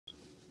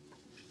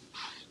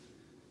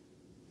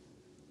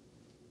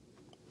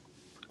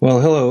Well,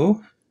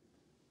 hello.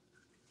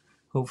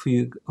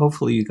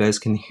 Hopefully you guys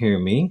can hear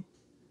me.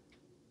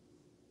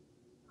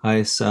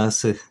 Hi,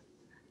 Sasha.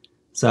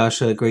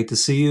 Sasha, great to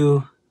see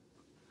you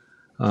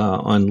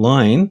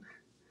online.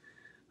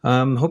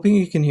 Hoping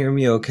you can hear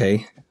me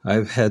okay.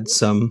 I've had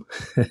some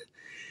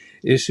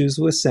issues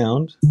with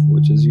sound,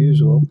 which is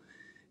usual.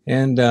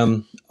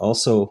 And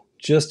also,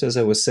 just as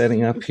I was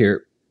setting up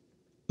here,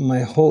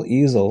 my whole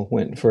easel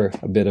went for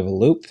a bit of a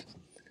loop.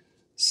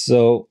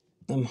 So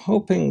I'm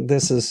hoping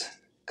this is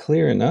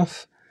clear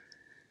enough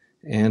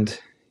and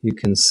you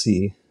can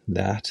see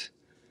that.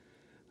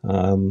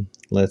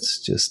 Let's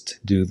just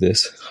do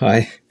this.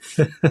 Hi.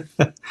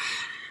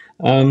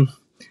 Um,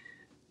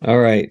 all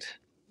right.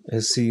 I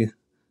see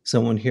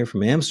someone here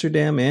from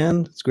Amsterdam.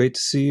 Anne, it's great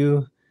to see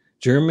you.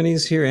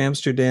 Germany's here,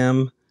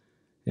 Amsterdam,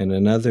 and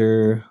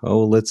another.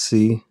 Oh, let's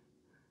see.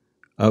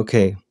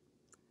 Okay.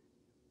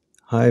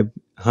 Hi,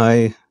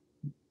 hi.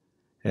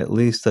 At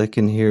least I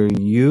can hear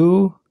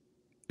you.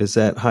 Is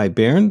that hi,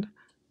 Bernd?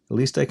 At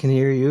least I can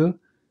hear you.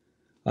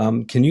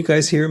 Can you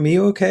guys hear me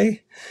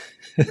okay?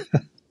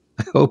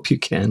 I hope you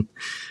can.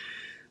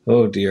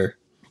 Oh, dear.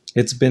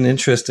 It's been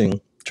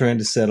interesting trying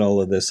to set all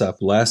of this up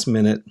last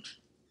minute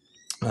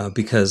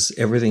because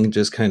everything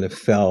just kind of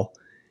fell.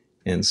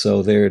 And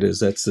so there it is.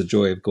 That's the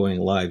joy of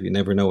going live. You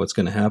never know what's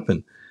going to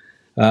happen.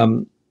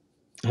 Um,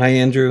 Hi,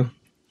 Andrew.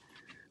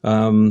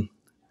 Um,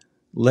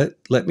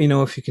 let me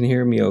know if you can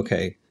hear me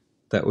okay.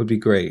 That would be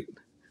great.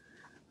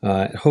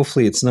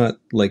 Hopefully, it's not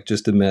like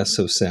just a mess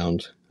of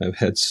sound. I've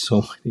had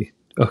so many.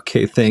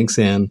 Okay, thanks,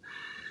 Anne.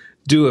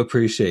 Do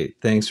appreciate.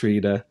 Thanks,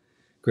 Rita.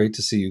 Great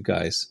to see you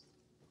guys.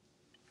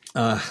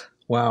 Uh,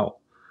 wow.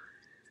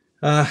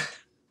 Uh,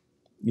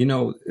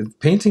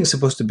 Painting is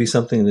supposed to be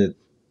something that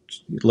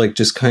like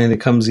just kind of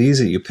comes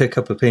easy. You pick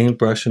up a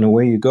paintbrush and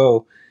away you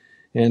go.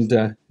 And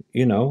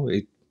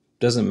it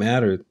doesn't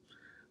matter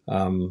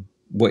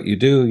what you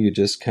do. You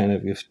just kind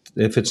of,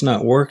 if it's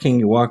not working,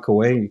 you walk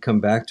away, you come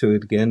back to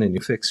it again, and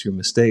you fix your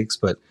mistakes.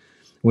 But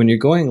when you're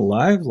going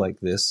live like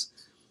this,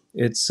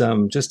 it's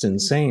just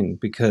insane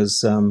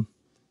because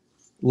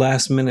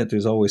last minute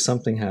there's always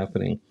something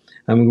happening.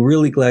 I'm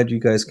really glad you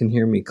guys can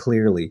hear me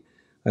clearly.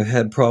 I've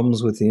had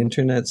problems with the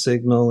internet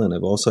signal, and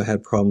I've also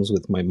had problems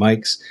with my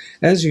mics.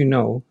 As you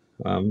know,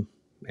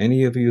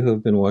 any of you who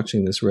have been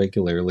watching this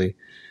regularly,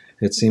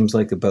 it seems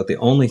like about the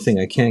only thing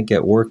I can't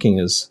get working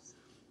is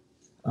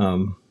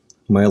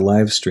my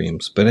live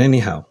streams. But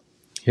anyhow,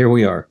 here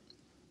we are.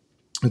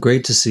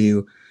 Great to see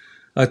you.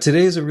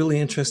 Today is a really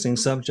interesting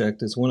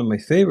subject. It's one of my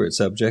favorite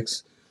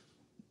subjects.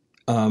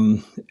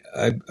 Um,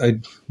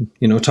 I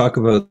talk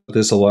about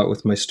this a lot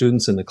with my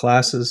students in the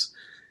classes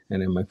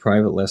and in my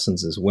private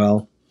lessons as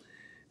well.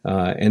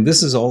 And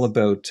this is all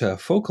about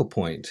focal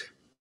point.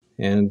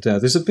 And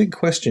there's a big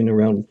question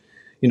around,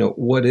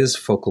 what is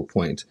focal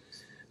point?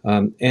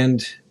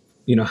 And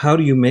how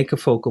do you make a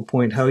focal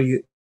point? How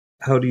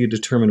do you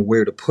determine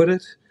where to put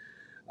it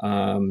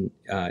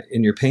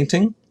in your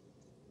painting?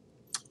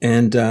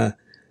 And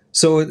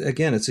so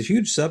again, it's a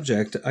huge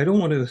subject. I don't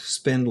want to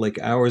spend like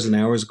hours and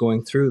hours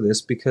going through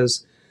this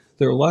because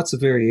there are lots of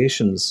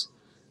variations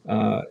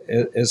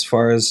as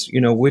far as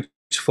which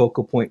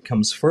focal point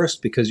comes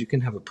first. Because you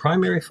can have a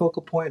primary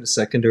focal point, a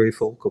secondary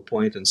focal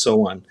point, and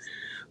so on.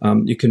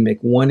 You can make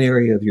one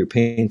area of your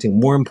painting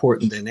more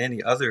important than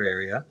any other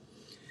area.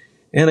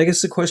 And I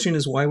guess the question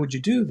is, why would you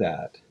do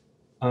that?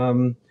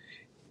 Um,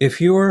 if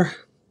you're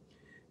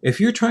if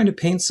you're trying to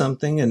paint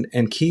something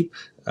and keep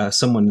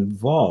someone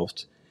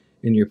involved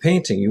in your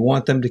painting, you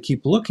want them to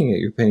keep looking at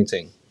your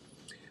painting.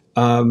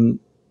 Um,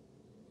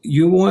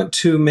 you want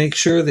to make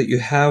sure that you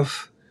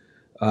have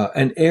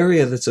an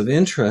area that's of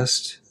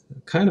interest,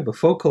 kind of a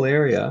focal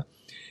area.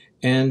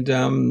 And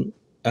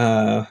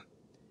uh,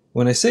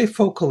 when I say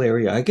focal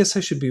area, I guess I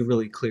should be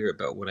really clear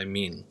about what I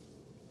mean.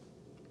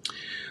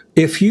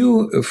 If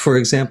you, for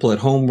example, at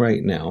home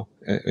right now,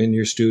 in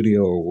your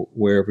studio or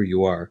wherever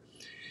you are,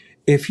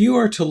 if you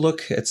are to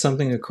look at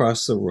something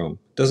across the room,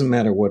 doesn't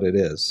matter what it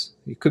is.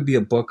 It could be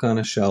a book on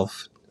a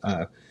shelf.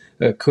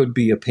 It could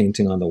be a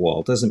painting on the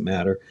wall. Doesn't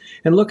matter.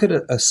 And look at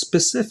a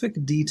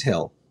specific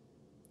detail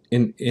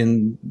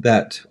in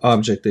that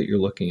object that you're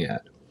looking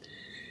at.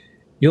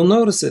 You'll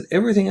notice that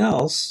everything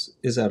else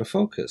is out of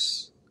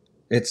focus.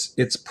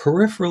 It's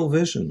peripheral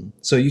vision.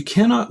 So you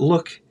cannot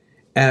look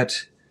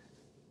at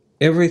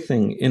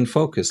everything in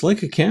focus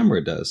like a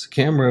camera does. A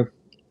camera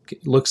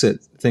looks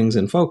at things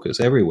in focus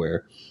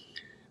everywhere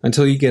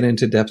until you get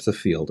into depth of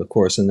field, of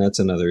course, and that's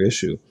another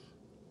issue.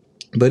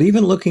 But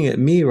even looking at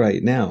me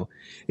right now,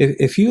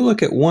 if you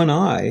look at one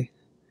eye,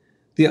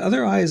 the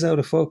other eye is out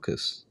of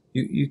focus.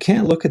 You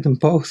can't look at them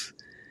both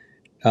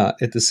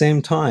at the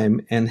same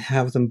time and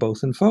have them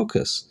both in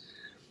focus.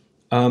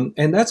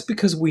 And that's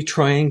because we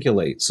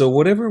triangulate. So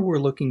whatever we're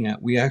looking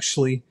at, we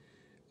actually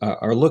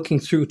are looking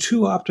through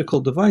two optical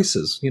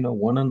devices,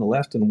 one on the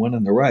left and one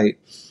on the right,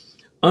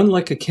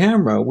 unlike a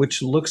camera,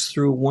 which looks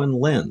through one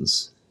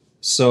lens.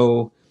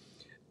 So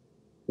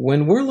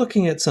when we're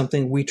looking at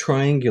something, we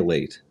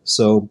triangulate.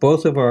 So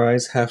both of our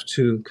eyes have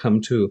to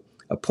come to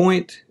a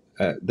point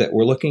that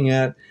we're looking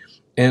at,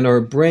 and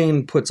our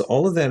brain puts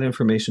all of that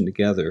information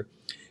together,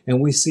 and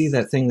we see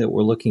that thing that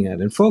we're looking at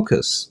in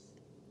focus.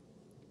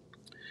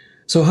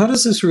 So how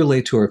does this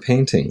relate to our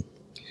painting?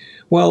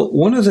 Well,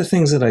 one of the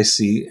things that I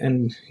see,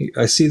 and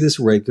I see this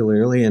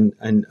regularly, and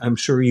I'm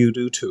sure you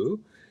do too,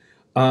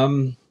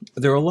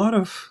 there are a lot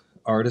of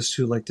artists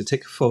who like to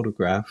take a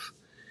photograph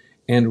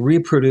and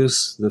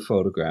reproduce the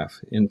photograph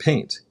in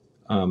paint.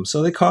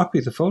 So they copy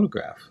the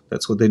photograph.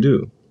 That's what they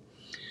do.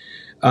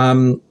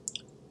 Um,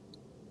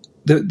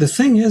 the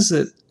thing is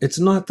that it's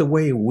not the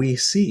way we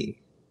see.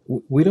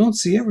 We don't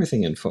see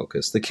everything in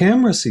focus. The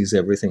camera sees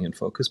everything in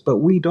focus, but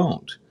we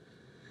don't.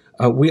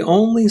 We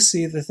only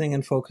see the thing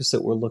in focus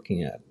that we're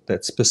looking at,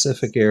 that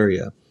specific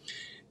area.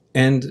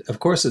 And of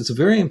course, it's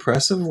very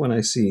impressive when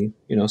I see,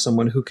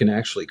 someone who can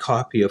actually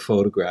copy a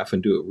photograph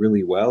and do it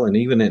really well, and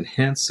even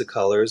enhance the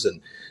colors and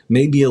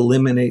maybe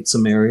eliminate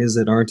some areas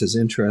that aren't as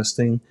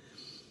interesting.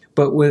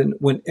 But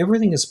when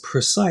everything is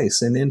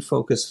precise and in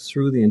focus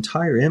through the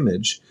entire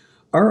image,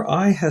 our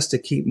eye has to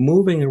keep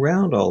moving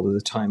around all of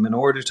the time in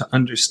order to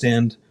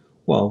understand,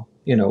 well,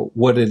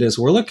 what it is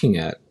we're looking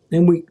at.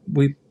 And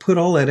we put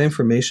all that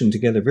information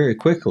together very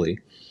quickly.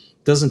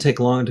 It doesn't take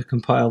long to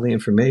compile the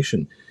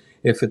information.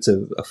 If it's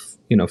a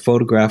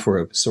photograph or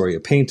a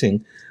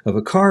painting of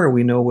a car,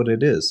 we know what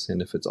it is.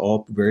 And if it's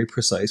all very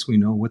precise, we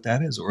know what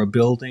that is, or a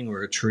building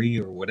or a tree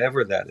or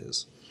whatever that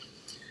is.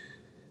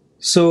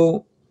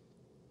 So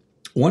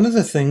one of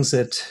the things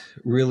that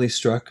really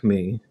struck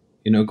me,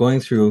 going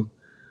through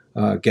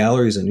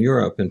galleries in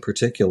Europe in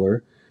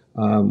particular,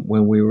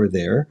 when we were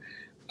there,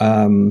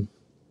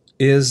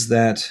 is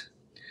that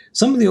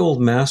some of the old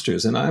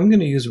masters, and I'm going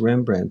to use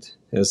Rembrandt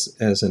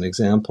as an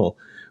example.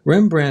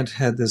 Rembrandt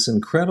had this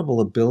incredible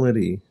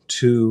ability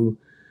to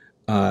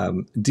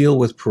deal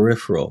with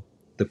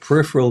the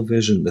peripheral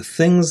vision, the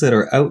things that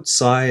are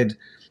outside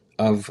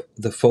of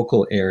the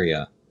focal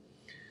area.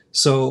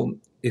 So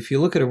if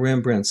you look at a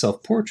Rembrandt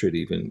self-portrait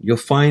even, you'll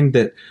find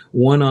that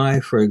one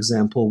eye, for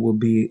example, will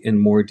be in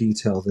more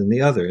detail than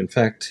the other. In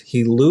fact,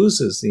 he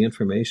loses the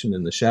information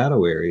in the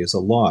shadow areas a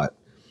lot.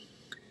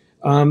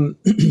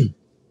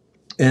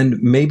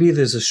 And maybe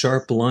there's a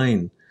sharp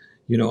line,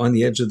 on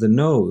the edge of the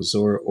nose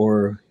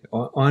or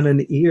on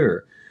an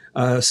ear.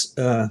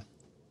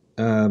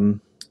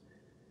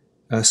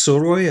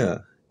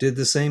 Sorolla did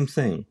the same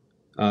thing.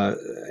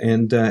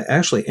 And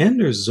actually,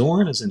 Anders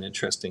Zorn is an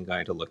interesting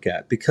guy to look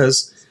at,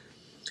 because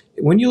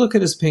when you look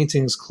at his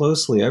paintings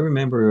closely, I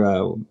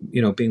remember,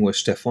 being with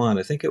Stefan.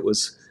 I think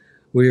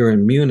we were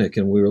in Munich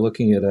and we were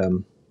looking at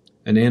an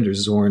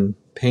Anders Zorn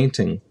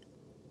painting.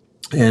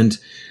 And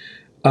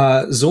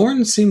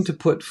Zorn seemed to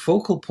put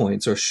focal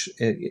points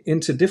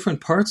into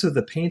different parts of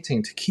the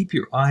painting to keep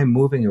your eye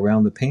moving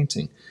around the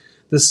painting.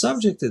 The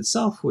subject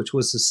itself, which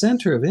was the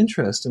center of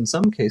interest in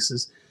some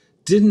cases,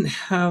 didn't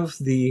have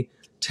the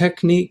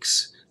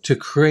techniques to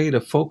create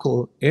a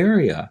focal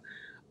area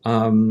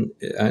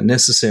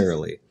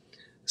necessarily.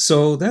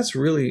 So that's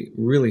really,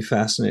 really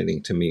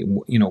fascinating to me.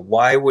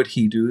 Why would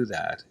he do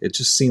that? It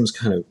just seems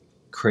kind of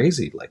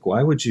crazy. Like,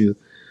 why would you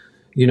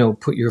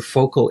put your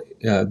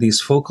these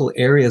focal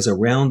areas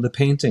around the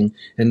painting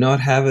and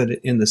not have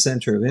it in the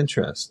center of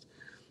interest?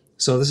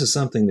 So this is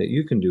something that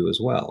you can do as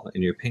well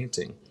in your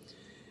painting.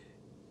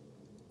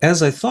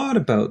 As I thought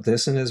about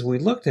this and as we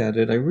looked at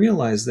it, I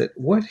realized that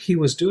what he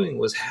was doing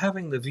was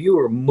having the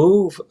viewer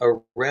move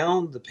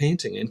around the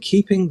painting and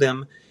keeping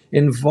them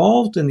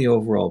involved in the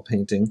overall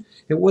painting.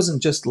 It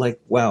wasn't just like,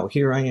 wow,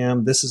 here I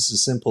am, this is a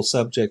simple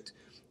subject,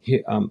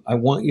 I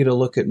want you to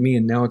look at me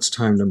and now it's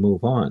time to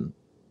move on.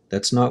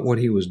 That's not what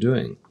he was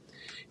doing.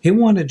 He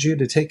wanted you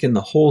to take in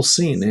the whole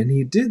scene, and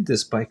he did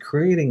this by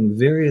creating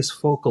various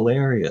focal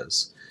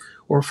areas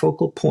or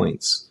focal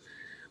points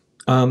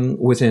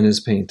within his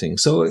painting.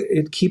 So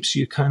it keeps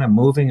you kind of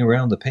moving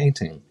around the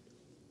painting.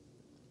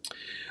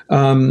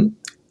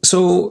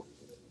 So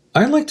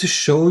I'd like to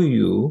show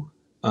you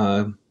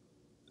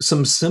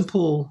some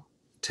simple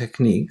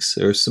techniques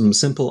or some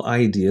simple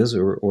ideas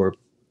or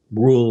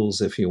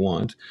rules, if you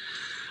want,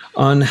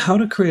 on how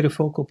to create a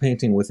focal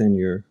painting within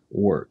your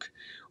work,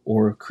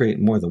 or create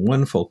more than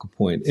one focal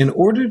point in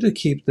order to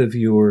keep the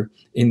viewer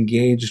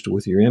engaged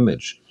with your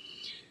image.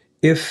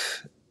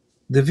 If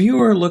the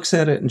viewer looks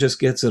at it and just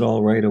gets it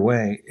all right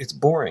away, it's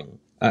boring.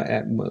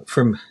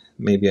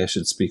 Maybe I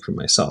should speak for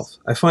myself.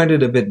 I find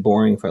it a bit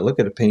boring if I look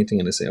at a painting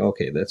and I say,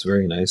 okay, that's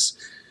very nice.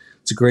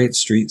 It's a great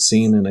street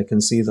scene and I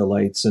can see the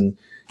lights and,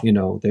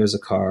 there's a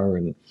car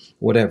and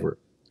whatever.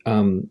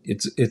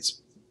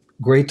 It's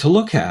great to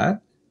look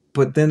at,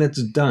 but then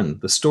it's done.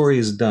 The story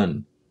is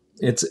done.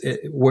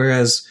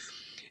 Whereas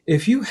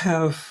if you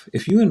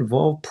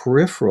involve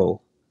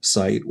peripheral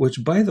sight,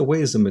 which by the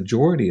way is the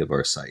majority of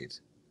our sight,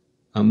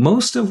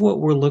 most of what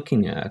we're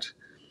looking at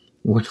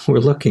when we're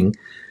looking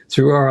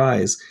through our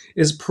eyes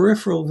is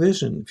peripheral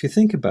vision. If you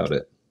think about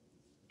it,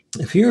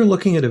 if you're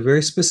looking at a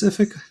very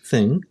specific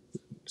thing,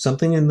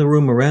 something in the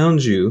room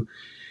around you,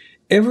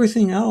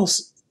 everything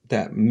else,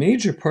 that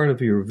major part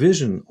of your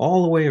vision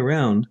all the way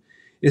around,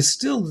 is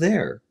still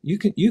there.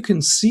 You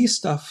can see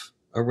stuff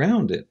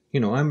around it.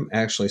 I'm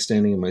actually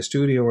standing in my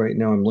studio right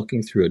now. I'm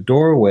looking through a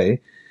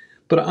doorway,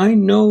 but I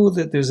know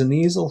that there's an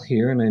easel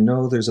here, and I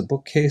know there's a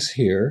bookcase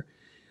here.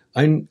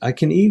 I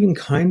can even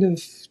kind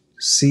of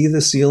see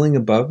the ceiling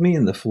above me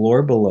and the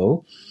floor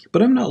below,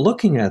 but I'm not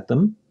looking at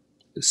them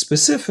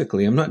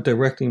specifically. I'm not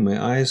directing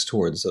my eyes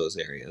towards those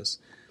areas.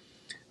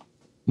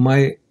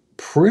 My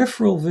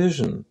peripheral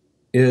vision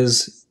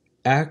is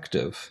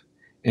active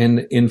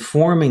and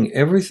informing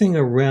everything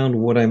around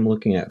what I'm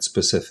looking at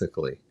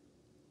specifically.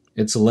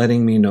 It's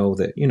letting me know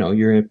that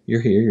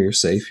you're here, you're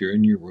safe, you're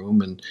in your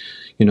room, and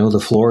the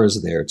floor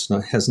is there. It's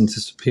not hasn't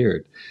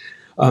disappeared.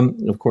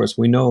 Of course,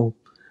 we know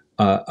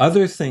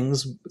other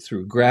things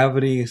through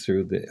gravity,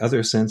 through the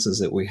other senses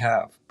that we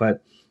have,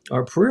 but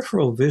our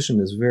peripheral vision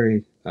is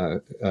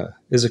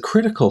is a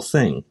critical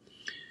thing.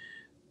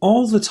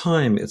 All the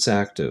time, it's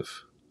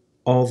active,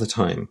 all the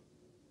time,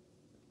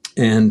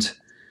 and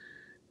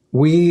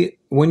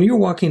when you're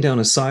walking down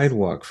a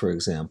sidewalk, for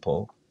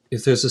example,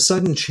 if there's a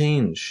sudden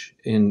change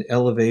in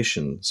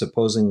elevation,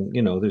 supposing,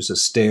 there's a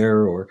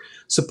stair or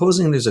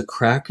supposing there's a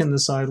crack in the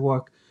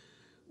sidewalk,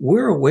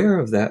 we're aware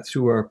of that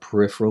through our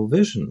peripheral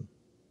vision.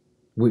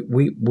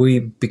 We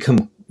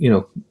become,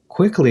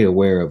 quickly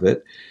aware of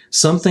it.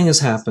 Something has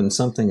happened,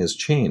 something has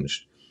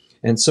changed.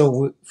 And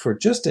so for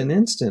just an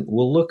instant,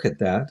 we'll look at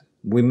that.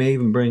 We may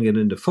even bring it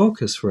into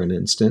focus for an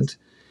instant,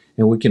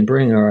 and we can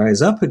bring our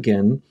eyes up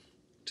again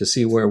to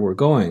see where we're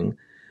going,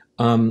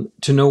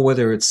 to know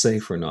whether it's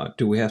safe or not.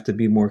 Do we have to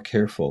be more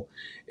careful?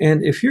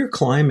 And if you're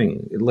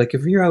climbing, like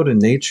if you're out in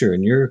nature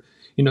and you're,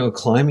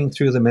 climbing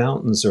through the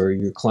mountains, or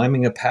you're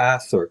climbing a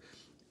path, or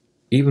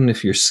even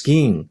if you're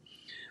skiing,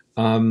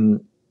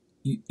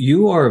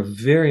 you are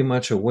very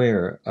much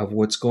aware of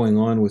what's going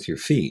on with your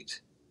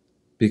feet.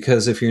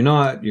 Because if you're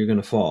not, you're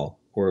going to fall,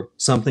 or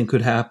something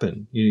could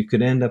happen. You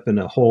could end up in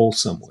a hole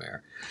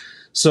somewhere.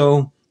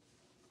 So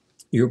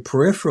your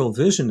peripheral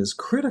vision is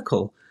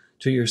critical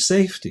to your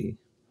safety.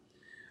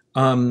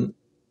 When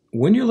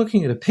you're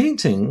looking at a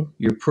painting,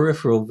 your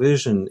peripheral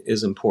vision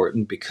is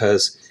important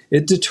because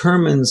it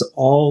determines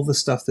all the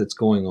stuff that's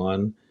going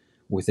on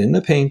within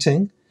the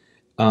painting,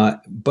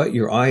 but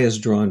your eye is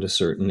drawn to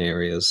certain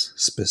areas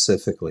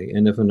specifically.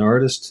 And if an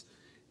artist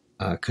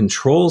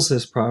controls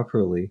this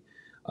properly,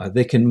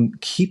 they can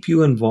keep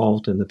you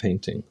involved in the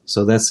painting.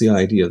 So that's the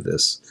idea of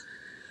this.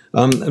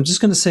 I'm just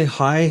going to say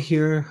hi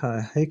here.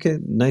 Heike,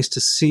 nice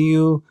to see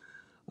you.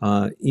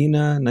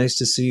 Ina, nice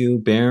to see you.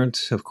 Bernd,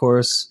 of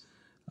course.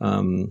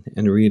 And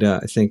Rita,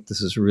 I think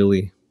this is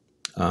really,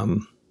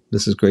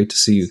 this is great to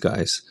see you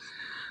guys.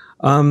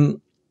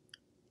 Rita,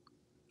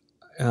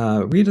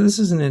 this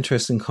is an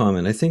interesting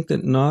comment. I think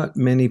that not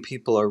many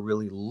people are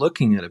really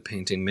looking at a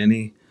painting.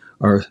 Many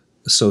are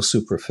so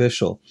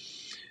superficial.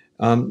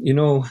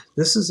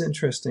 This is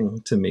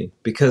interesting to me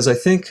because I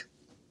think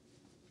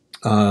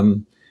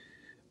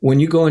when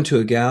you go into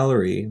a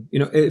gallery,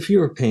 if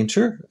you're a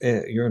painter,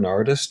 you're an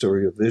artist, or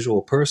you're a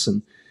visual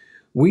person,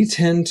 we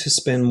tend to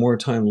spend more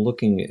time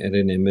looking at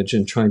an image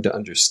and trying to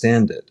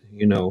understand it.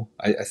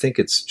 I think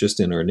it's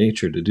just in our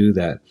nature to do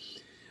that.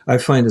 I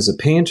find as a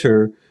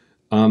painter,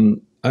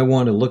 I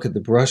want to look at the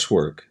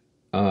brushwork.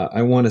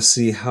 I want to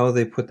see how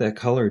they put that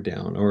color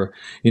down, or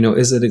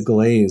is it a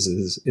glaze?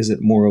 Is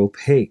it more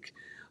opaque?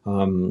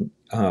 What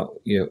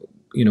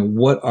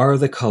are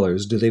the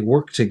colors? Do they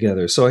work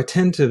together? So I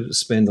tend to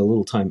spend a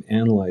little time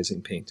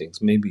analyzing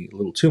paintings, maybe a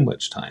little too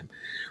much time,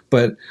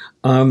 but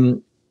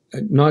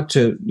not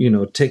to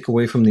take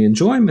away from the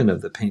enjoyment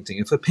of the painting.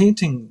 If a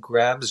painting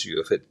grabs you,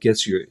 if it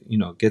gets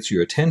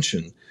your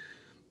attention,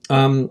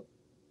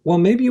 well,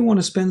 maybe you want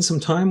to spend some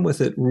time with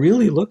it,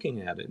 really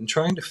looking at it and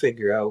trying to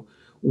figure out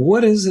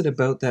what is it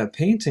about that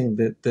painting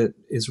that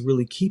is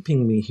really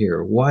keeping me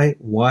here.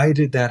 Why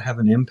did that have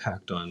an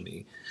impact on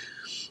me?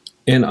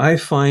 And I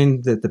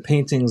find that the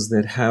paintings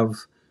that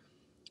have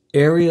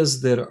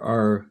areas that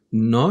are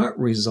not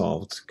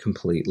resolved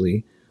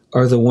completely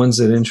are the ones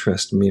that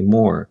interest me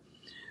more.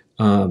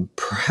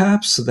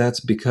 Perhaps that's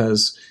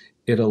because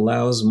it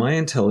allows my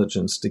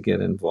intelligence to get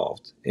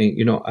involved.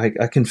 And,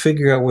 I can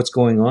figure out what's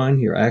going on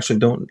here. I actually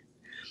don't.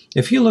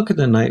 If you look at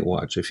the Night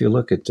Watch, if you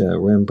look at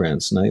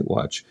Rembrandt's Night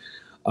Watch,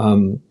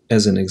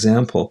 as an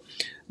example,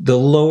 the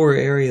lower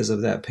areas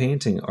of that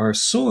painting are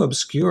so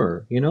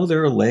obscure.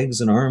 There are legs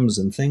and arms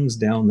and things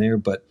down there,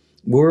 but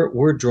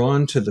we're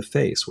drawn to the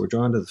face. We're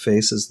drawn to the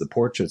faces, the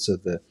portraits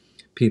of the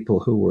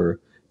people who were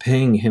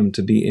paying him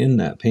to be in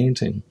that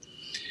painting.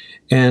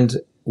 And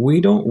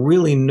we don't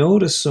really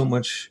notice so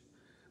much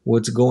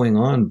what's going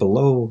on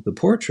below the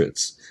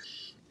portraits.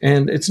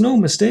 And it's no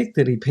mistake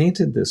that he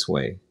painted this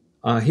way.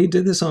 He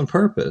did this on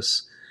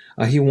purpose.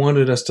 He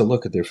wanted us to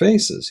look at their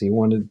faces. He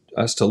wanted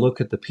us to look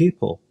at the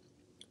people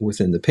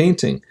within the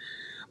painting.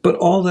 But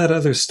all that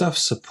other stuff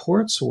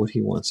supports what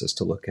he wants us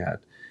to look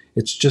at.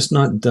 It's just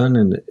not done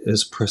in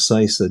as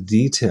precise a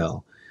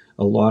detail.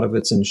 A lot of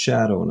it's in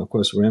shadow. And of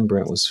course,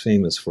 Rembrandt was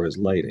famous for his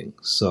lighting.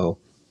 So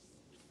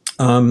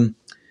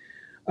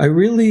I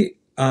really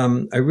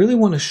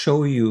want to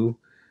show you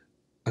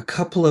a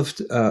couple of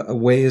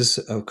ways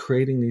of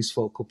creating these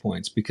focal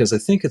points, because I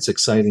think it's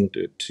exciting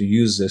to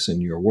use this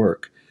in your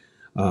work.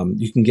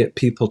 You can get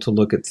people to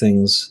look at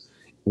things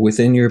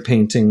within your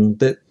painting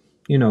that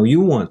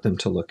you want them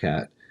to look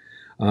at.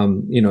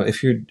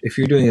 If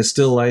you're doing a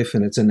still life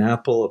and it's an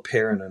apple, a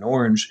pear, and an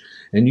orange,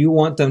 and you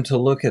want them to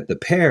look at the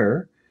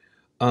pear,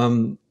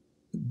 um,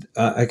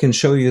 I can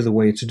show you the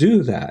way to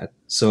do that.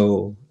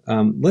 So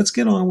let's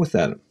get on with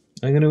that.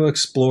 I'm going to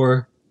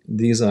explore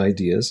these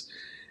ideas.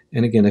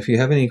 And again, if you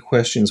have any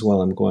questions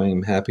while I'm going,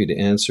 I'm happy to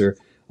answer.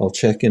 I'll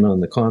check in on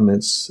the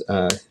comments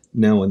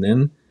now and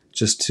then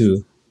just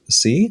to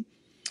see.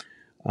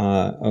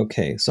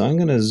 Okay, so I'm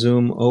going to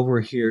zoom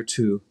over here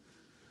to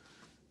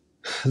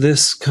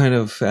this kind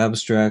of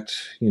abstract,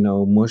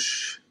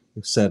 mush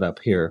setup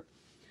here.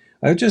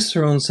 I've just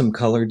thrown some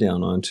color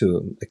down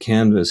onto a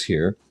canvas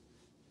here,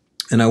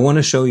 and I want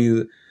to show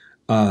you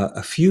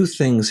a few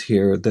things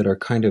here that are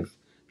kind of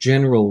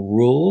general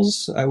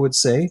rules, I would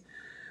say,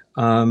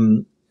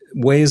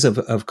 ways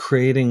of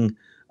creating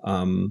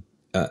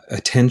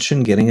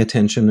attention, getting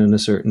attention in a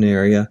certain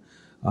area.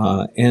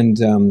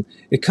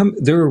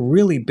 There are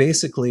really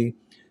basically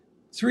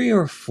three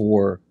or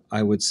four,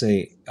 I would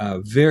say,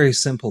 very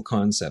simple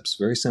concepts,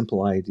 very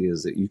simple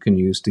ideas that you can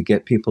use to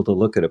get people to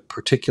look at a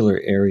particular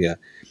area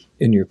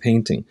in your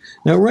painting.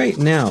 Now, right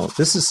now,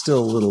 this is still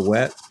a little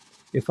wet.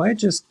 If I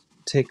just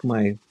take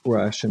my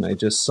brush and I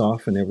just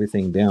soften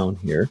everything down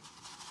here,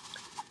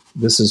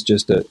 this is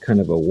just a kind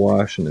of a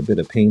wash and a bit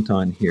of paint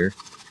on here.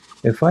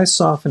 If I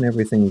soften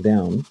everything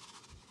down,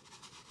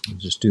 I'll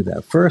just do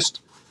that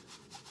first,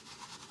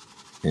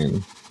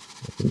 and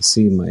I can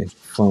see my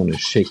phone is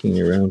shaking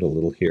around a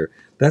little here.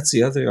 That's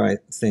the other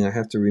thing. I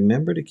have to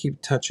remember to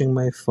keep touching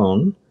my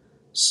phone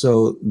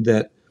so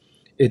that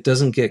it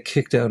doesn't get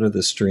kicked out of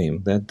the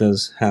stream. That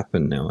does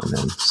happen now and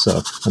then.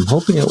 So I'm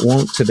hoping it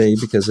won't today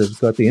because I've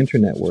got the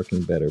internet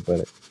working better,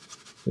 but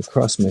I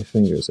crossed my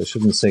fingers. I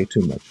shouldn't say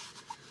too much.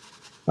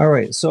 All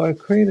right, so I've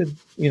created,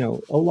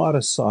 a lot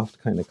of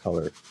soft kind of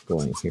color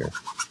going here.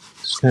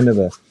 It's kind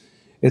of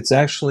it's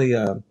actually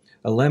a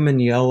lemon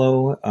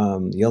yellow,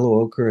 yellow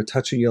ochre, a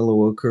touch of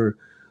yellow ochre.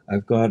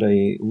 I've got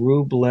a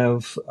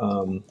Rublev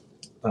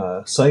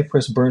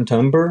cypress burnt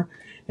umber,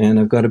 and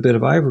I've got a bit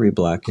of ivory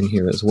black in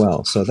here as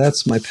well. So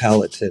that's my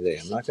palette today.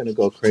 I'm not going to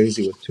go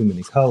crazy with too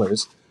many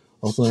colors,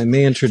 although I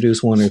may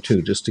introduce one or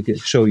two just to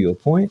show you a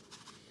point.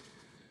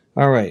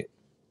 All right,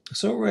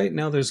 so right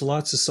now there's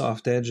lots of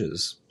soft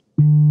edges.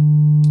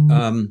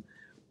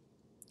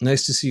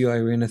 Nice to see you,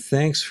 Irina.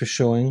 Thanks for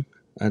showing.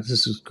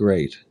 This is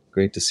great.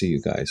 Great to see you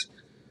guys.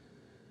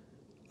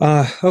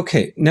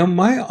 Okay, now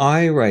my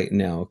eye right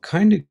now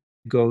kind of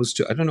goes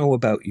to, I don't know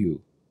about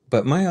you,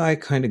 but my eye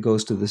kind of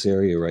goes to this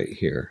area right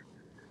here.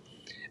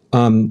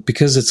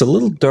 Because it's a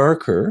little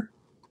darker.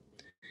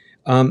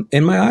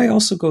 And my eye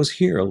also goes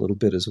here a little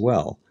bit as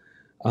well.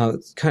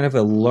 It's kind of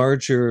a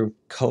larger,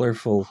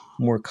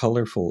 more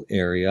colorful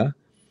area.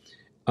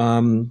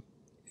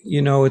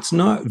 It's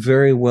not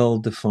very well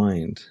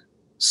defined.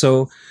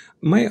 So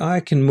my eye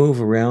can move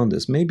around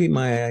this. Maybe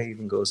my eye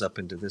even goes up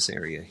into this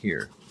area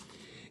here.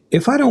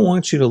 If I don't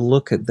want you to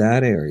look at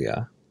that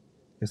area,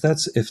 if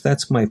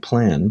that's my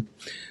plan,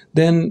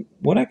 then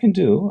what I can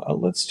do,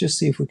 let's just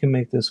see if we can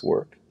make this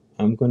work.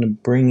 I'm going to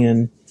bring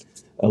in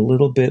a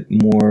little bit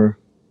more,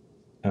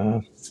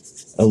 a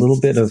little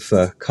bit of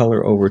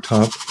color over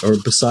top or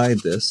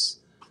beside this.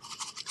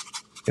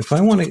 If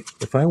I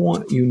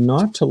want you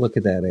not to look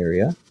at that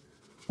area,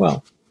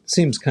 well, it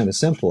seems kind of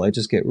simple. I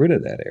just get rid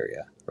of that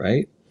area,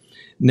 right?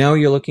 Now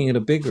you're looking at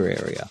a bigger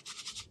area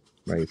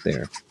right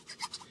there.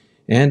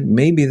 And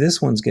maybe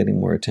this one's getting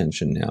more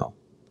attention now.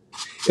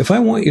 If I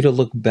want you to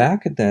look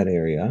back at that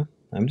area,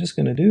 I'm just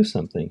going to do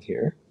something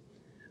here.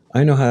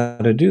 I know how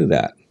to do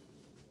that.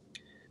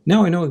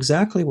 Now I know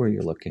exactly where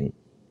you're looking.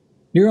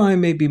 Your eye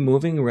may be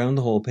moving around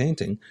the whole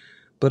painting,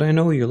 but I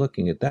know you're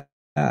looking at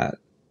that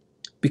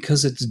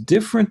because it's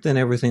different than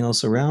everything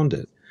else around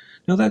it.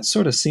 Now that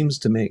sort of seems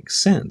to make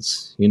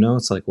sense.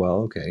 It's like, well,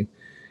 okay,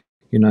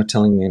 you're not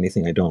telling me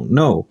anything I don't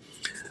know.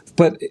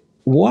 But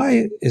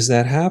why is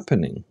that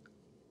happening?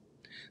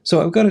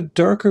 So I've got a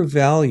darker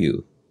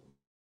value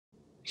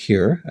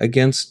here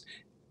against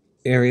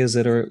areas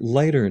that are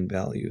lighter in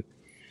value.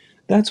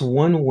 That's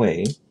one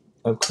way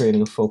of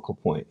creating a focal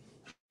point.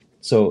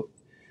 So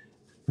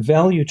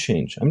value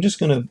change. I'm just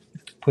going to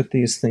put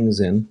these things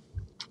in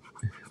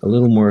a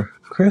little more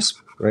crisp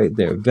right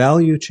there.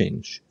 Value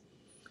change.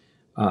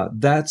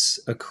 That's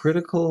a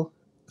critical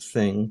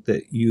thing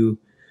that you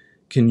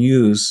can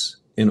use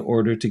in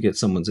order to get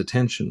someone's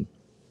attention.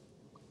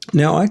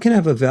 Now I can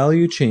have a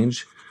value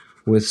change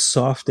with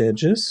soft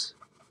edges.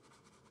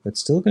 That's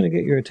still going to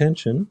get your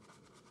attention.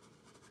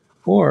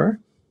 Or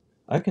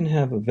I can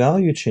have a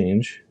value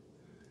change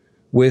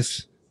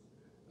with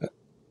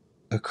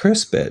a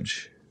crisp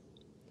edge.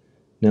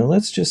 Now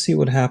let's just see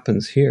what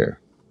happens here.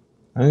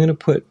 I'm going to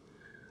put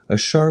a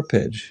sharp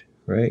edge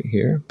right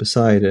here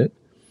beside it.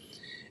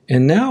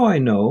 And now I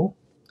know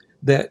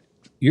that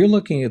you're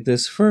looking at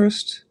this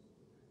first,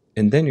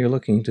 and then you're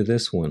looking to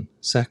this one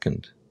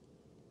second.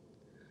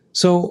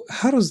 So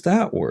how does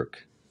that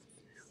work?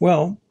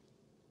 Well,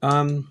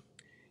 um,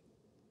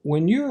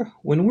 when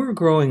we're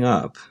growing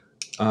up,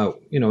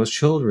 as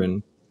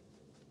children,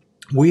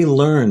 we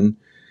learn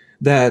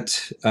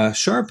that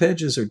sharp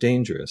edges are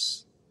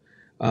dangerous.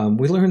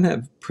 We learn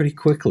that pretty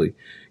quickly.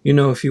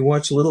 If you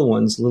watch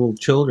little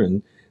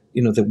children,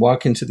 that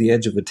walk into the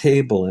edge of a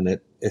table and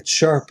it's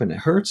sharp and it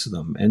hurts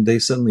them, and they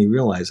suddenly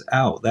realize,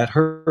 ow, that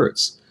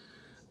hurts.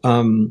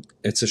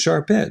 It's a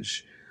sharp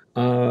edge.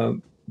 Uh,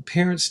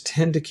 Parents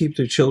tend to keep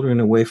their children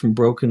away from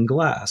broken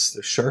glass.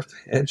 They're sharp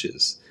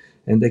edges,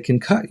 and they can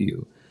cut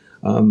you.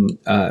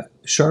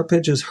 Sharp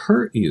edges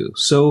hurt you.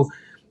 So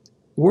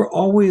we're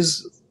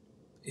always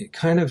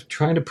kind of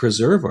trying to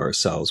preserve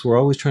ourselves. We're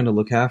always trying to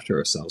look after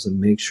ourselves and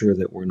make sure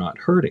that we're not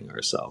hurting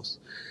ourselves.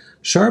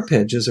 Sharp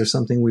edges are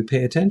something we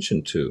pay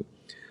attention to.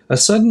 A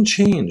sudden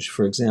change,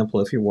 for example,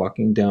 if you're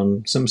walking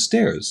down some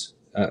stairs,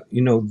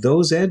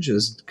 those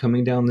edges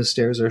coming down the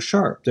stairs are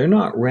sharp. They're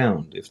not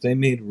round. If they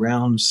made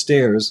round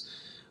stairs,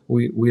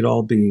 we'd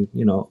all be,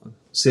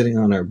 sitting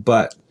on our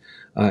butt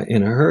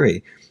in a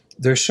hurry.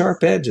 They're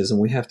sharp edges, and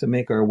we have to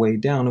make our way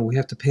down, and we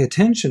have to pay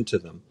attention to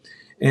them.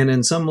 And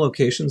in some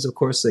locations, of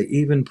course, they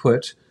even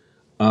put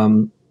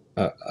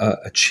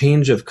a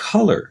change of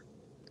color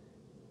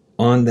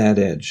on that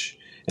edge.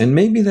 And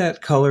maybe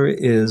that color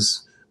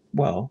is,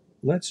 well,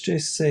 let's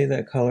just say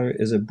that color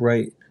is a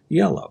bright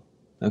yellow.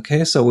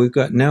 Okay, so we've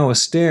got now a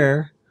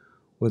stair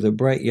with a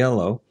bright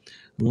yellow.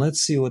 And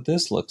let's see what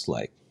this looks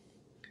like.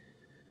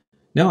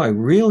 Now I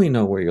really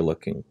know where you're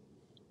looking.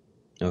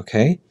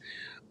 Okay,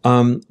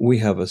 we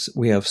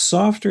have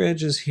softer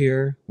edges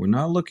here. We're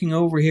not looking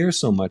over here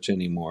so much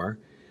anymore.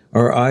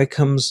 Our eye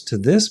comes to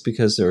this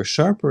because there are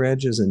sharper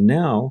edges, and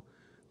now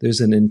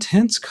there's an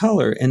intense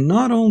color. And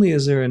not only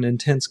is there an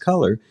intense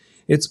color,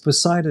 it's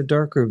beside a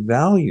darker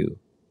value.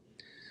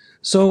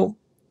 So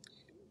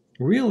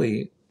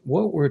really,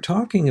 what we're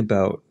talking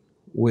about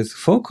with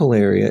focal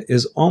area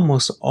is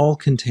almost all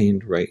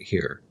contained right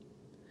here.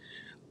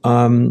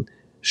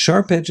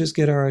 Sharp edges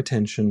get our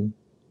attention.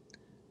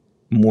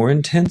 More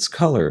intense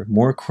color,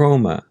 more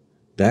chroma,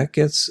 that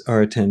gets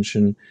our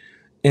attention,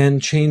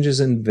 and changes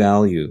in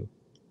value.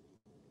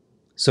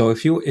 So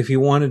if you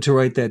wanted to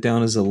write that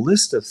down as a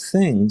list of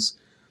things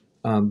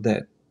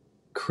that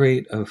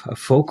create a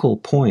focal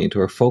point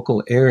or a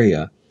focal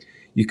area,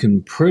 you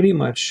can pretty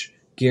much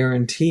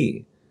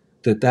guarantee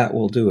that that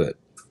will do it.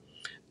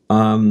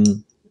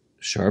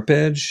 Sharp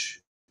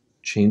edge,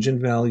 change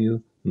in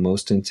value,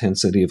 most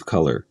intensity of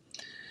color.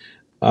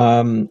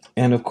 And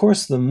of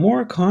course, the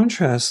more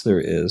contrast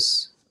there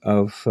is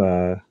of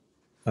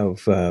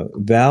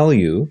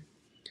value,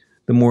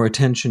 the more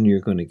attention you're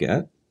going to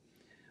get.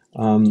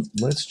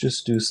 Let's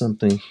just do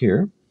something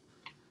here.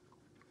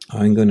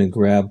 I'm going to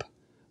grab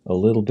a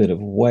little bit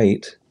of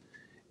white,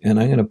 and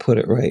I'm going to put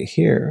it right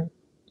here.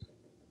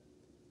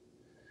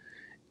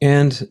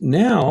 And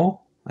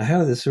now I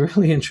have this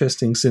really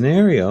interesting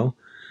scenario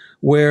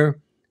where,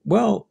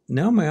 well,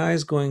 now my eye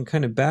is going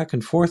kind of back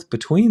and forth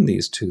between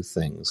these two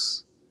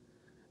things.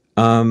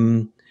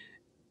 We're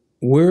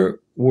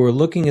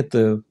looking at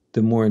the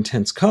more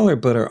intense color,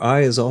 but our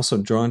eye is also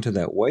drawn to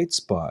that white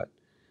spot,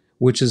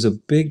 which is a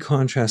big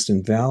contrast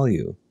in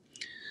value.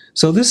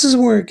 So this is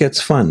where it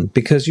gets fun,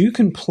 because you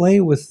can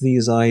play with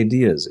these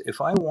ideas. If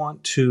I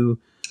want to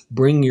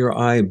bring your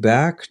eye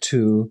back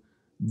to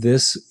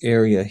this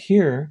area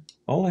here,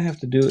 all I have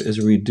to do is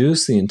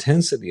reduce the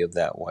intensity of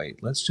that white.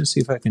 Let's just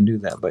see if I can do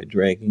that by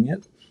dragging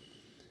it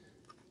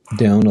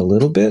down a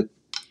little bit,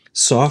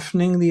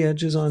 softening the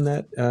edges on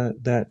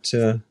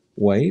that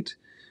white.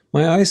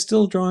 My eye's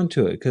still drawn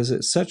to it because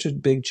it's such a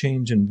big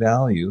change in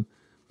value.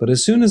 But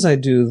as soon as I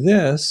do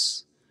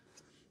this,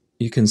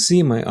 you can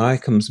see my eye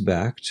comes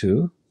back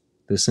to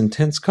this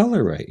intense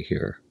color right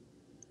here.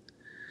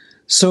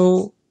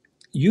 So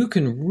you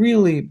can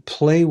really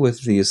play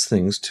with these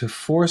things to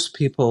force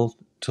people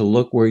to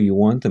look where you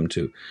want them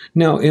to.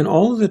 Now, in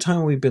all of the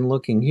time we've been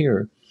looking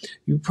here,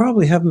 you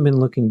probably haven't been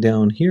looking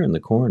down here in the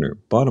corner,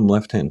 bottom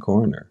left-hand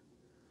corner.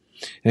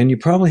 And you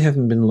probably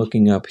haven't been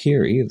looking up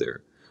here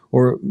either.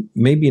 Or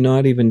maybe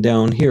not even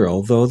down here,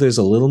 although there's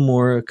a little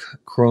more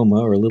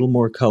chroma or a little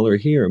more color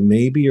here.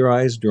 Maybe your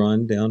eye's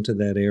drawn down to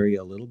that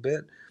area a little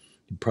bit.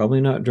 You're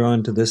probably not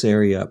drawn to this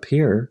area up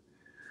here.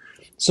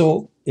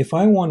 So if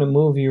I want to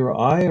move your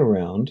eye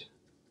around,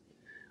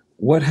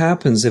 what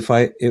happens if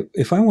I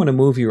want to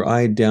move your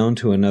eye down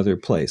to another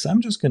place?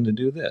 I'm just going to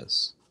do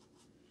this.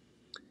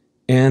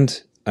 And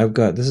I've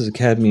got, this is a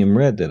cadmium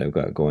red that I've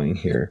got going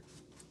here.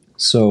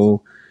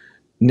 So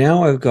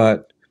now I've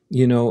got,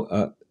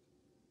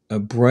 a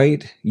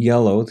bright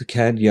yellow, the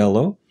cad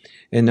yellow,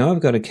 and now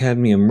I've got a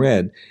cadmium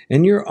red,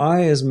 and your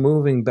eye is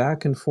moving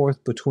back and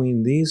forth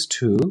between these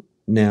two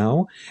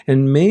now,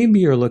 and maybe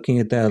you're looking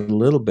at that a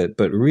little bit,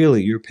 but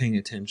really you're paying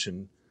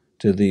attention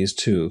to these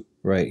two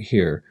right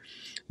here,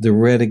 the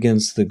red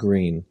against the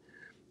green,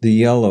 the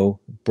yellow,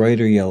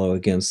 brighter yellow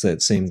against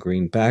that same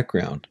green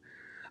background.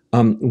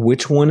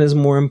 Which one is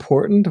more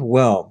important?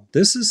 Well,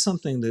 this is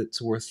something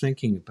that's worth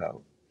thinking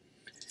about.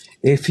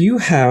 If you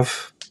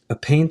have a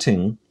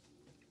painting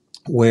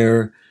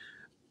where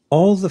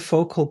all the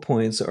focal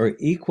points are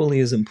equally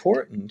as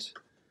important,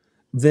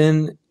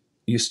 then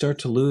you start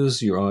to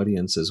lose your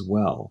audience as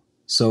well.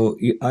 So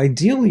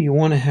ideally, you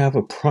want to have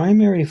a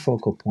primary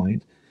focal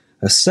point,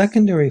 a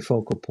secondary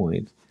focal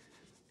point,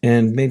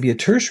 and maybe a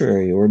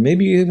tertiary, or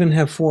maybe you even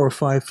have 4 or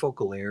 5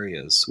 focal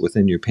areas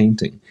within your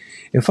painting.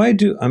 If I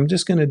do, I'm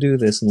just going to do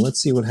this and let's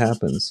see what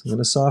happens. I'm going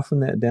to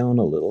soften that down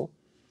a little.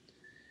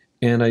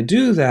 And I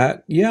do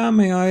that. Yeah,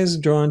 my eyes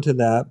are drawn to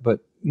that, but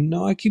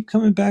no, I keep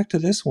coming back to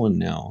this one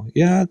now.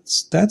 Yeah,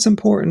 that's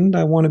important.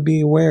 I want to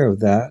be aware of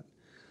that.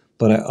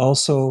 But I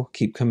also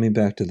keep coming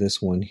back to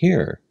this one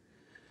here.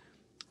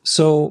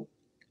 So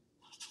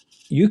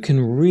you can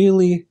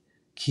really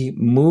keep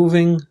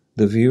moving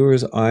the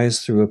viewer's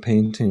eyes through a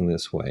painting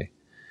this way.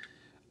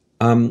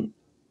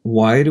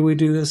 Why do we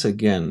do this?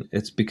 Again,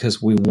 it's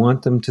because we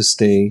want them to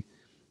stay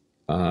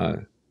uh,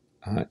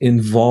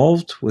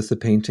 involved with the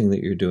painting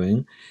that you're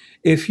doing.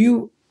 If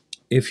you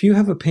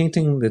have a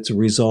painting that's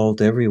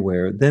resolved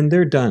everywhere, then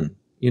they're done.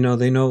 They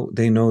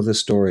know the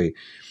story,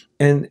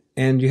 and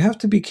you have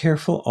to be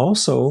careful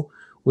also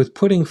with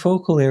putting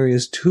focal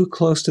areas too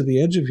close to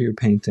the edge of your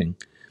painting.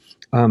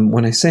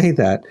 When I say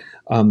that,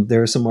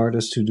 there are some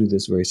artists who do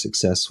this very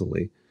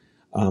successfully.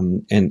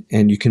 And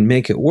you can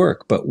make it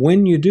work. But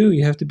when you do,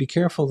 you have to be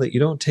careful that you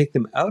don't take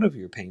them out of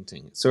your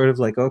painting. It's sort of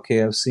like,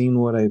 okay, I've seen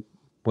what I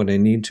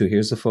need to.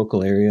 Here's the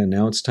focal area.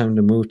 Now it's time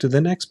to move to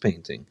the next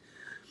painting.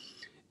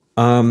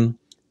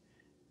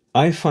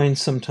 I find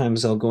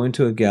sometimes I'll go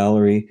into a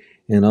gallery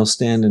and I'll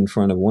stand in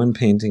front of one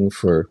painting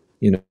for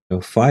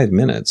 5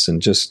 minutes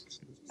and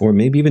or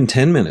maybe even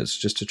 10 minutes,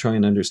 just to try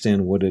and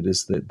understand what it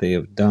is that they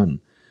have done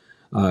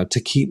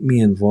to keep me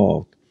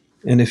involved.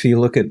 And if you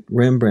look at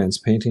Rembrandt's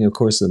painting, of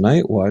course, The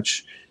Night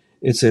Watch,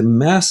 it's a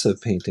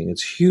massive painting.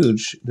 It's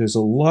huge. There's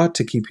a lot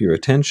to keep your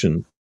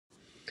attention.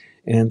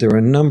 And there are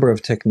a number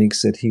of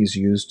techniques that he's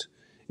used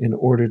in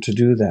order to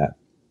do that.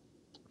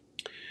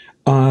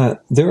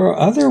 There are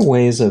other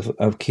ways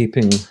of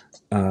keeping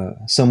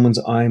someone's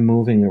eye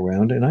moving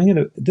around.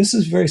 And this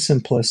is very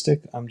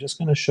simplistic. I'm just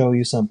going to show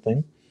you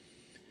something.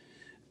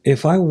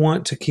 If I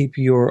want to keep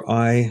your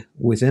eye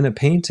within a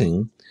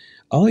painting,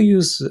 I'll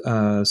use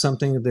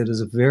something that is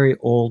a very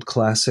old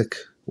classic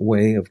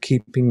way of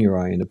keeping your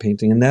eye in a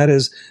painting, and that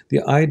is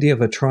the idea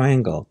of a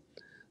triangle.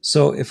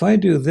 So if I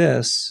do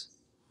this,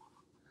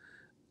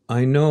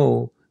 I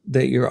know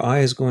that your eye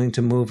is going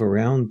to move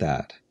around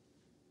that.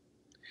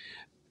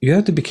 You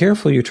have to be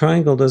careful your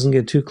triangle doesn't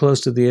get too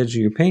close to the edge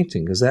of your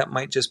painting, because that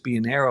might just be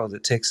an arrow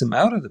that takes them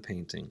out of the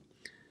painting.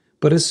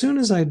 But as soon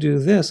as I do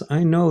this,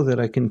 I know that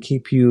I can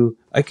keep your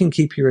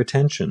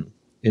attention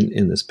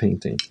in this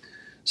painting.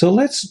 So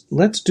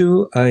let's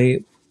do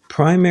a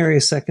primary,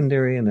 a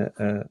secondary, and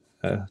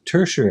a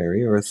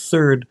tertiary, or a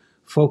third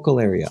focal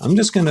area. I'm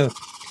just going to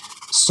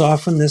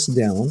soften this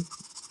down,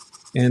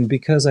 and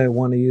because I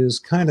want to use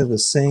kind of the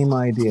same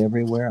idea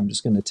everywhere, I'm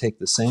just going to take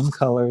the same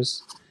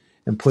colors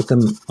and put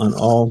them on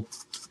all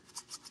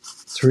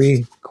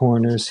 3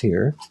 corners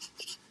here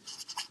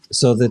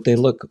so that they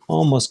look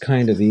almost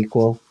kind of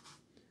equal.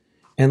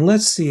 And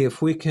let's see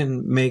if we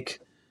can make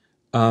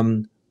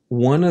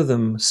one of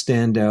them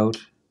stand out,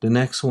 the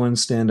next one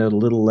stand out a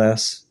little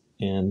less,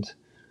 and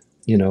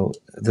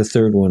the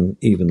third one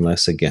even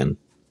less again.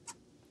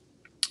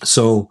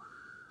 So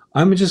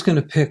I'm just going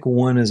to pick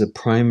one as a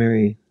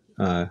primary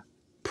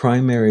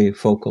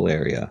focal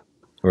area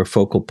or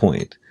focal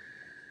point.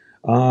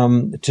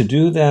 To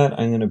do that,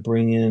 I'm going to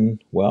bring in,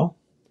 well,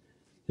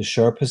 the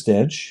sharpest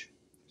edge.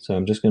 So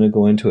I'm just going to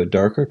go into a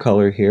darker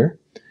color here,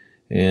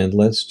 and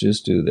let's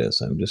just do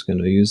this. I'm just going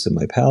to use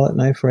my palette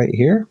knife right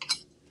here.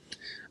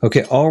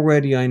 Okay,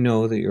 already I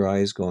know that your eye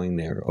is going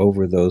there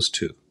over those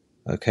 2.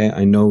 Okay,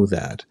 I know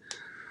that.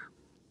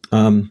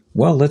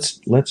 Well, let's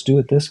do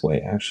it this way.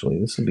 Actually,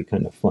 this will be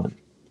kind of fun.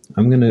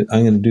 I'm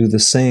gonna do the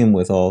same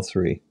with all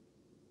 3.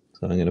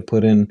 So I'm gonna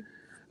put in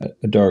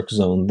a dark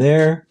zone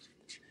there,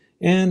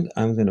 and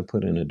I'm gonna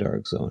put in a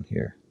dark zone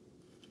here.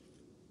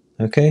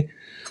 Okay,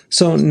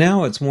 so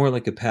now it's more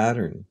like a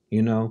pattern.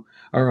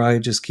 Our eye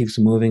just keeps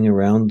moving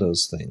around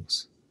those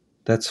things.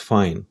 That's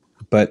fine,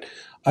 but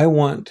I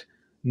want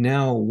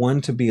now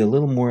one to be a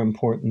little more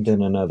important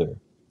than another.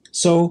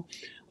 So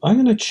I'm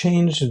going to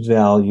change the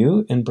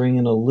value and bring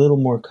in a little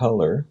more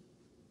color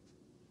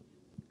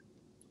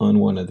on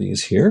one of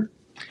these here.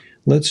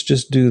 Let's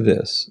just do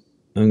this.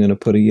 I'm going to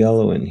put a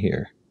yellow in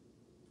here.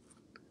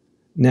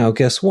 Now,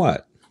 guess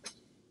what?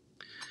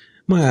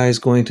 My eye is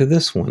going to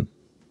this one.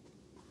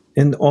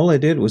 And all I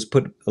did was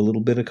put a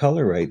little bit of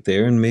color right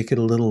there and make it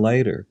a little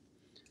lighter.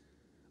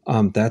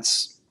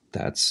 That's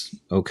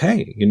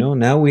okay.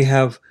 Now we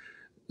have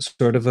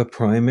sort of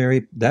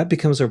that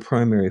becomes our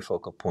primary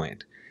focal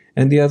point.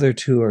 And the other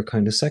 2 are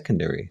kind of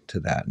secondary to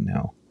that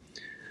now.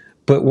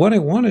 But what I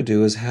want to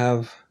do is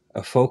have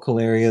a focal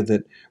area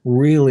that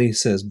really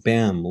says,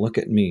 bam, look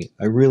at me.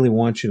 I really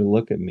want you to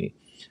look at me.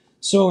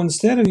 So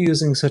instead of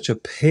using such a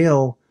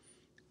pale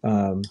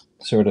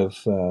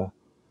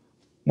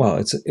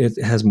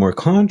it has more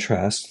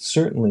contrast,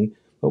 certainly.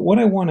 But what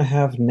I want to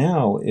have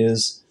now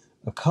is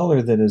a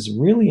color that is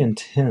really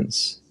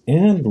intense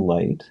and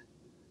light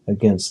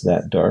against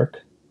that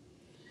dark,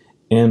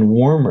 and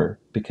warmer,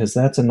 because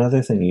that's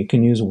another thing. You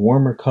can use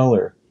warmer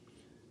color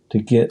to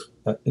get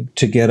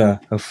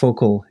a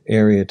focal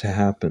area to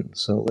happen.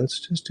 So let's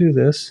just do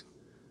this.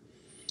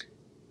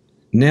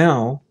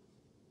 Now,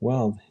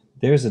 well,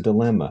 there's a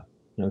dilemma.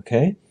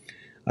 Okay,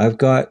 I've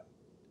got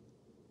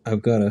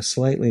a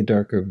slightly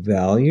darker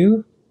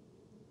value,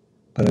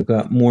 but I've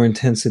got more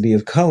intensity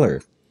of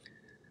color.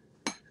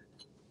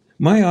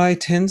 My eye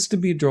tends to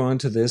be drawn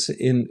to this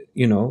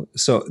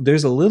so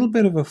there's a little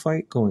bit of a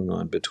fight going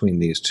on between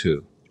these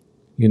two.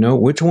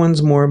 Which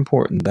one's more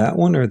important, that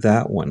one or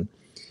that one?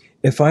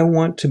 If I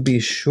want to be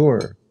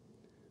sure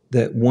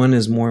that one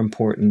is more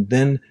important,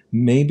 then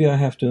maybe I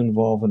have to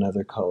involve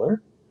another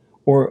color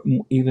or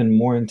even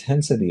more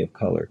intensity of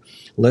color.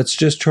 Let's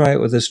just try it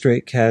with a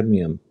straight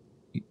cadmium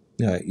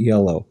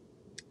yellow,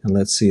 and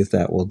let's see if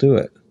that will do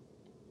it.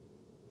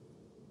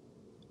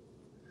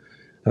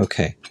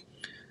 Okay,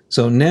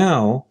 so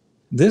now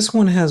this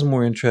one has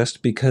more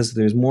interest because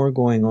there's more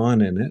going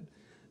on in it.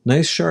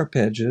 Nice sharp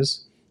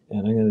edges,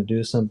 and I'm going to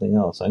do something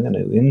else. I'm going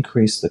to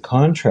increase the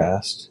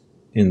contrast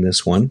in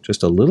this one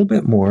just a little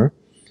bit more.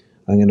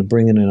 I'm going to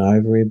bring in an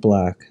ivory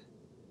black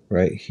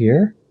right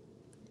here.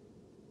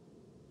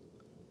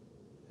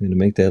 I'm going to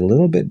make that a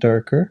little bit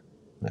darker.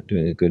 Not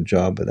doing a good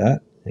job of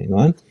that. Hang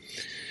on.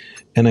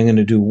 And I'm going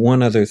to do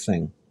one other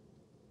thing.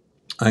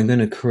 I'm going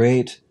to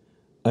create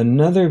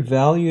another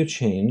value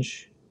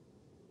change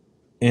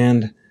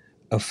and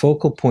a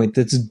focal point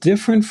that's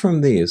different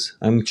from these.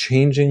 I'm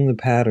changing the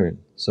pattern.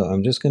 So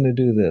I'm just going to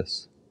do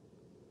this.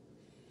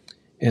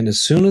 And as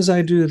soon as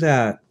I do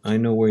that, I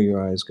know where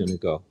your eye is going to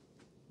go.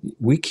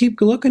 We keep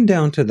looking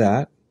down to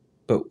that,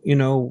 but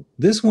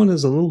this one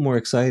is a little more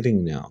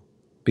exciting now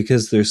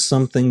because there's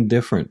something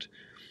different.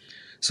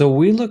 So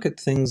we look at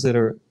things that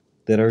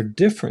are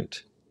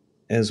different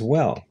as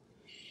well.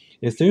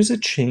 If there's a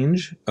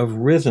change of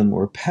rhythm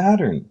or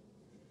pattern,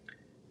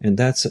 and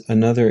that's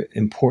another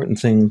important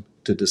thing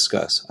to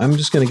discuss. I'm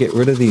just going to get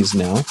rid of these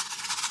now,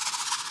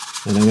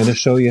 and I'm going to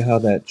show you how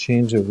that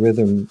change of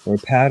rhythm or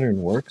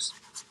pattern works.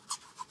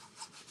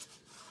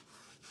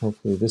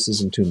 Hopefully this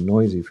isn't too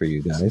noisy for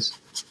you guys.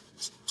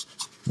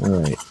 All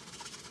right.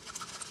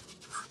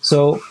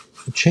 So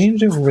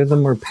change of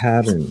rhythm or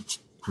pattern.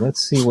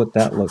 Let's see what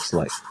that looks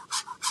like.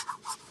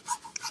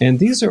 And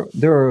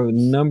there are a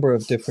number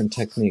of different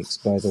techniques,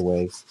 by the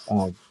way,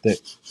 that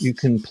you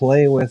can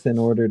play with in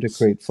order to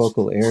create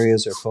focal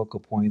areas or focal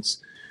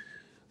points.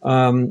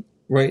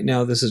 Right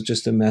now, this is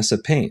just a mess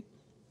of paint.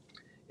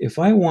 If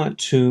I want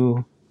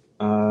to,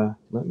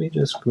 let me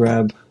just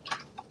grab,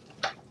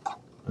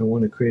 I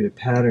want to create a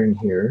pattern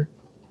here.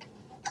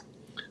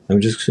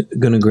 I'm just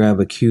going to grab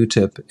a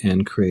Q-tip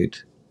and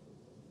create,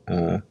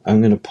 I'm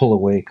going to pull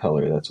away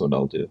color. That's what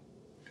I'll do.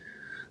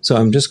 So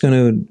I'm just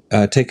going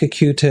to take a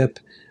Q-tip.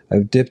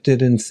 I've dipped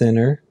it in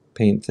thinner,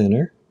 paint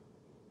thinner,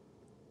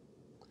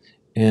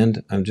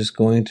 and I'm just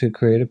going to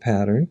create a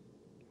pattern.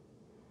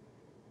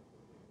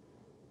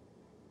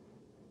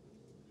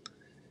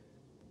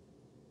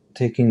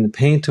 Taking the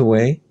paint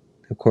away,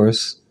 of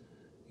course,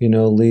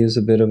 leaves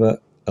a bit of a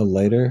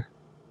lighter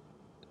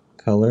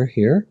color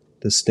here,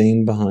 the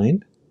stain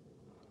behind.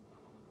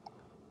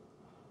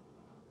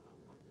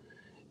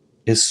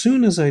 As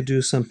soon as I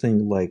do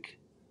something like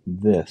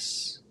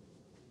this,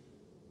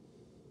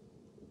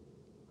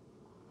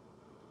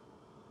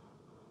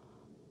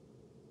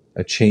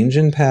 a change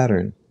in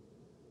pattern,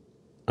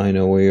 I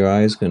know where your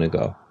eye is going to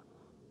go.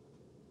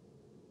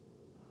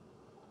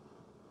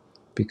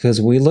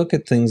 Because we look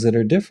at things that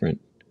are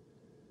different.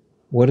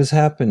 What has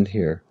happened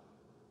here?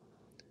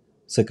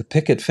 It's like a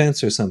picket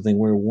fence or something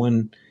where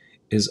one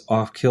is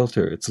off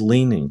kilter. It's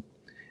leaning.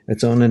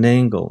 It's on an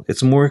angle.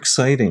 It's more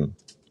exciting.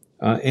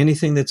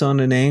 Anything that's on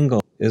an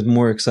angle is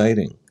more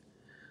exciting.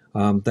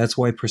 That's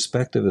why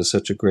perspective is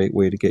such a great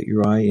way to get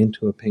your eye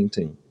into a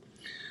painting.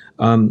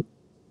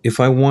 If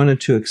I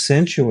wanted to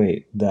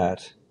accentuate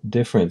that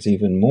difference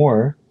even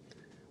more,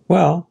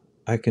 well,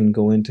 I can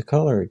go into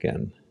color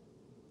again.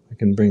 I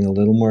can bring a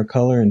little more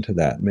color into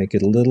that, make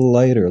it a little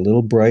lighter, a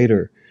little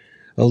brighter,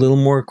 a little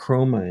more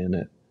chroma in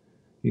it.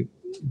 You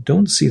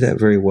don't see that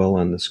very well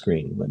on the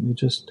screen. Let me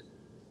just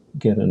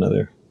get a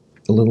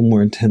little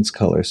more intense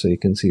color so you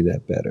can see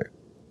that better.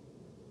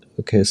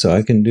 Okay, so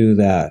I can do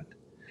that.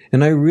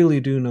 And I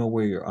really do know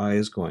where your eye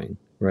is going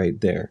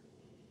right there.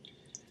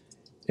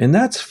 And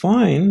that's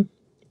fine,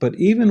 but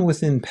even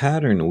within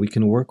pattern, we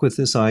can work with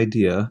this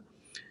idea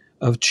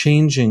of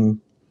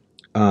changing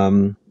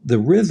the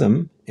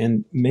rhythm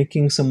and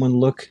making someone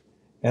look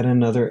at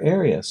another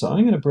area. So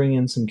I'm going to bring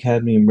in some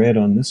cadmium red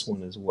on this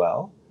one as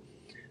well.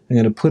 I'm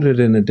going to put it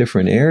in a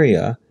different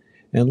area,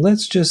 and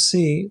let's just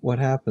see what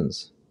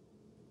happens.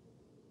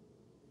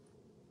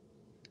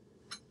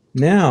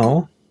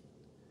 Now,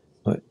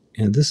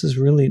 and this is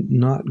really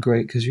not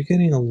great because you're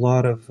getting a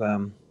lot of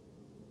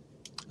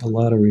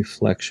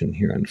reflection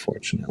here,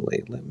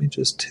 unfortunately. Let me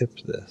just tip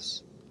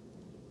this.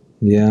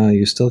 Yeah,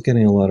 you're still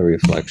getting a lot of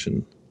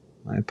reflection.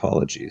 My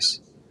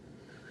apologies.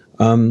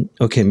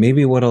 Okay,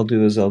 maybe what I'll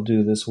do is I'll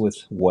do this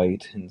with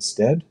white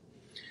instead.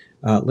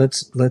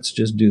 Let's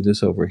just do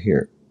this over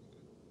here.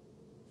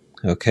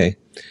 Okay.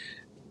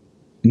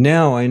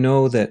 Now I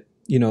know that,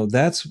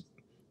 that's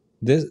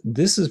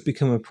this has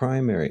become a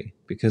primary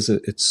because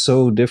it's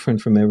so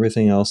different from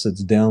everything else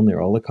that's down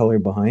there, all the color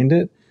behind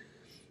it.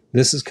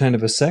 This is kind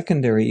of a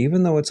secondary,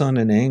 even though it's on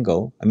an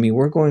angle. I mean,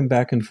 we're going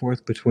back and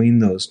forth between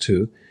those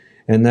two,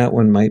 and that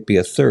one might be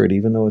a third,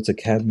 even though it's a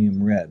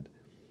cadmium red.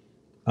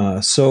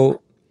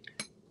 So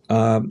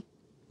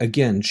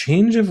again,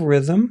 change of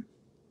rhythm,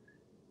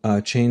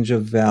 change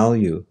of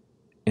value,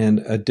 and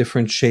a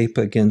different shape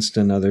against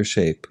another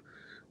shape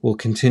will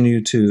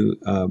continue to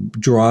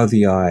draw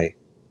the eye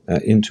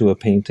into a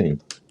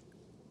painting.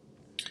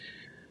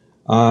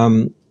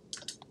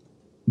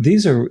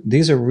 These are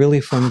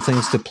really fun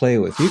things to play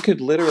with. You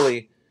could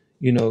literally,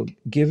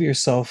 give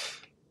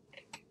yourself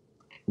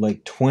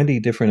like 20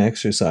 different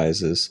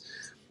exercises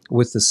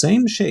with the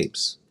same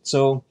shapes.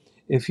 So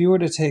if you were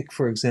to take,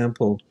 for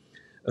example,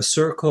 a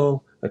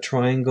circle, a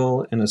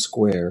triangle, and a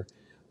square,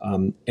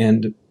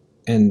 and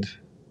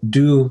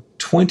do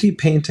 20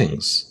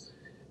 paintings,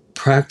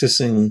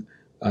 practicing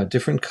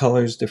different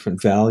colors,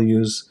 different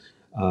values,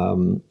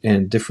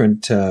 and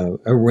different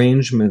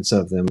arrangements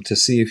of them to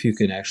see if you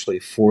can actually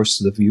force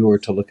the viewer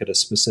to look at a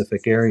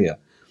specific area.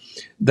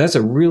 That's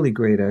a really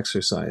great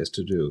exercise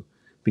to do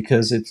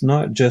because it's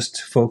not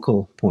just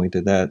focal point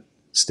at that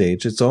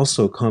stage, it's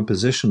also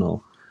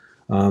compositional.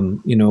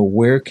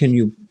 Where can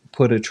you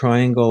put a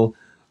triangle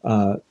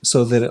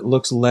so that it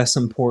looks less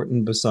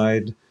important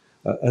beside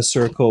a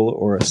circle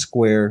or a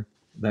square,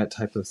 that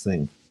type of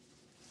thing.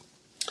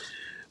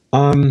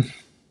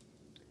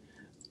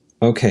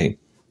 Okay.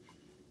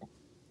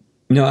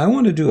 Now I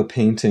want to do a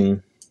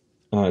painting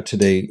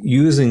today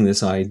using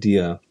this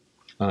idea,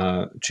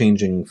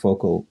 changing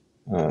focal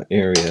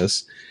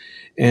areas,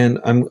 and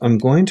I'm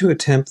going to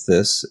attempt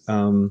this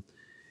with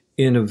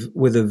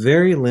a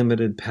very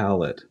limited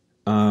palette.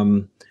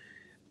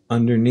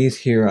 Underneath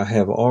here, I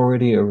have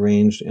already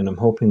arranged, and I'm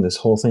hoping this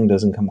whole thing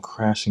doesn't come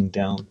crashing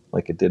down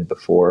like it did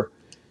before.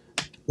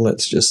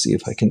 Let's just see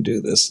if I can do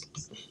this.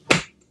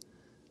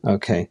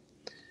 Okay,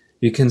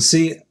 you can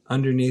see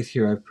underneath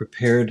here I've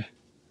prepared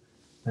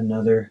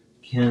another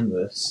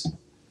canvas,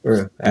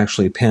 or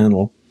actually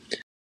panel.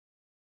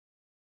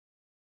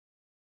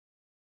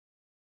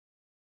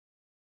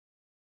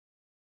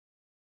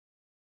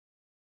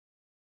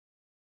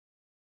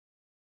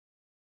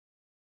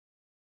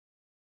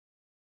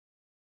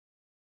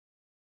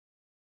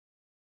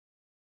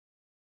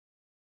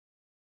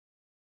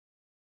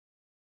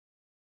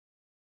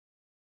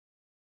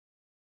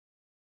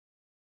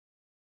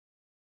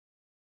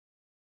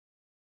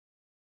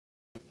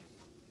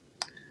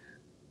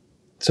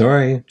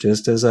 Sorry,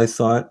 just as I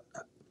thought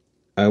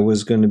I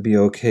was going to be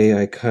okay,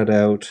 I cut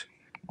out.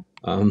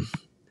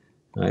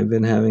 I've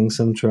been having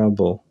some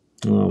trouble.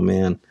 Oh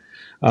man.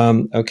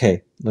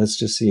 Okay, let's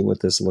just see what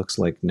this looks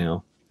like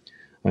now.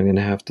 I'm going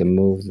to have to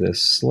move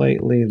this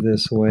slightly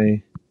this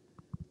way.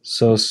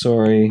 So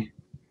sorry.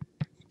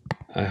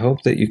 I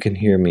hope that you can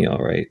hear me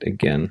all right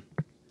again.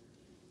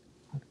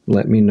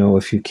 Let me know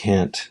if you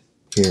can't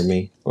hear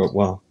me. Or,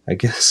 well, I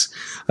guess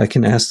I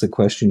can ask the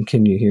question,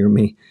 can you hear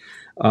me?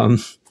 Um,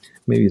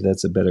 maybe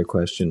that's a better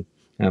question.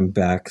 I'm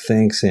back.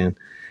 Thanks, Anne.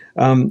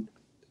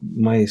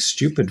 My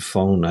stupid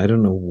phone, I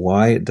don't know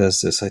why it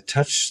does this. I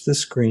touched the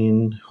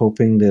screen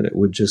hoping that it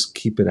would just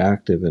keep it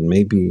active, and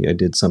maybe I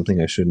did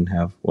something I shouldn't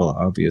have. Well,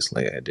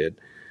 obviously I did.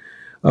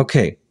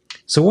 Okay,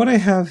 so what I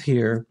have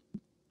here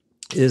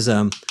is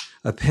a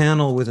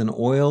panel with an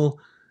oil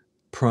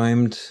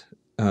primed,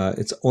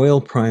 it's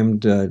oil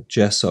primed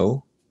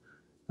gesso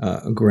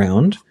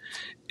ground,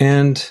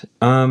 and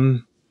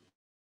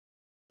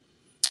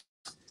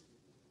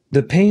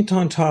the paint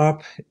on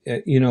top,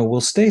 will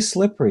stay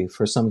slippery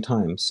for some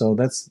time. So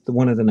that's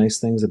one of the nice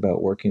things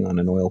about working on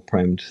an oil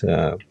primed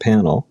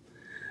panel,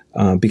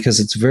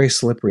 because it's very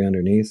slippery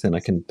underneath, and I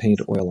can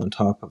paint oil on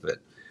top of it.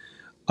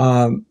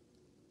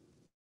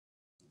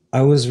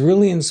 I was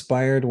really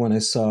inspired when I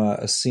saw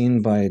a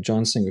scene by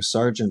John Singer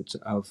Sargent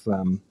of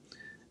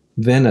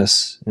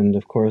Venice, and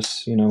of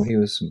course, he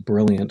was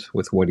brilliant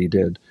with what he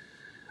did.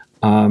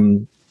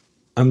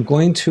 I'm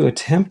going to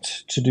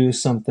attempt to do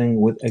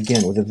something with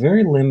a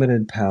very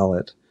limited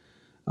palette.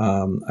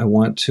 I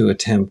want to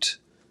attempt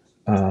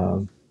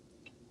a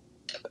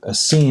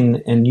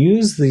scene and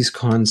use these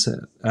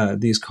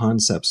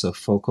concepts of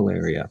focal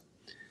area.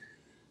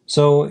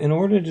 So in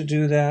order to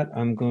do that,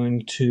 I'm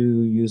going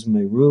to use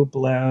my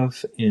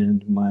Rublev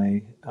and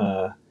my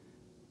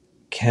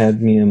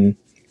cadmium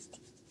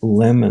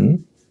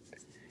lemon,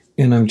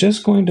 and I'm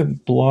just going to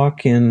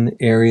block in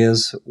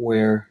areas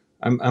where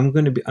I'm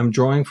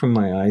drawing from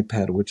my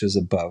iPad, which is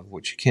above,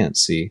 which you can't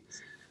see.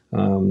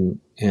 And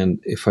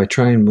if I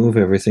try and move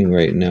everything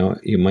right now,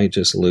 you might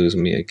just lose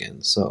me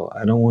again. So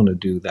I don't want to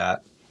do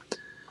that.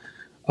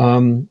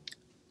 I'm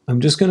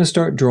just going to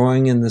start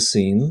drawing in the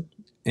scene,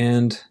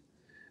 and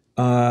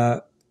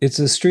it's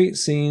a street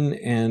scene,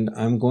 and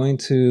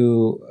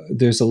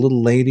there's a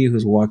little lady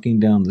who's walking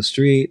down the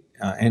street.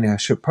 and I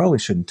probably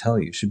shouldn't tell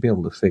you. You should be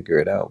able to figure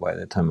it out by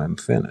the time I'm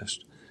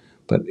finished.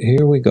 But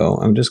here we go.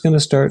 I'm just going to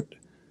start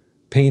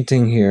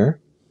painting here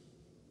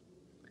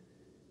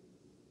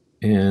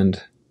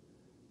and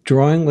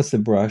drawing with the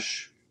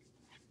brush.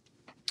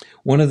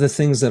 One of the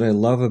things that I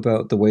love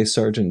about the way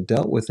Sargent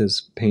dealt with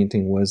his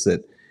painting was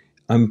that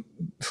I'm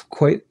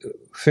quite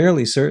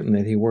fairly certain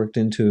that he worked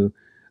into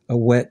a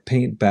wet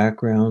paint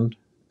background,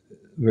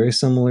 very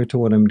similar to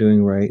what I'm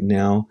doing right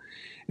now.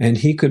 And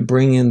he could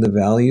bring in the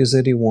values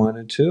that he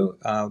wanted to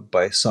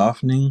by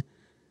softening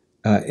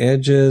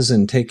edges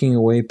and taking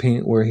away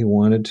paint where he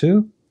wanted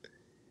to.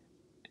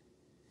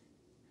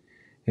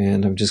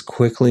 And I'm just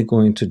quickly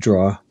going to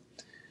draw.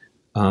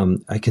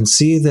 I can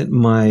see that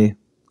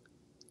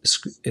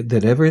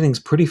that everything's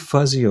pretty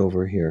fuzzy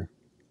over here.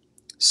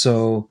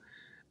 So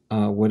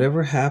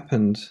whatever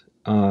happened,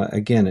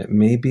 again, it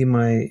may be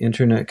my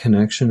internet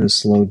connection is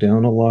slowed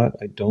down a lot.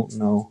 I don't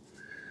know.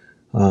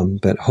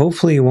 But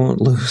hopefully you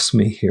won't lose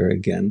me here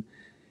again.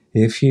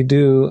 If you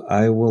do,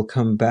 I will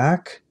come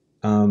back.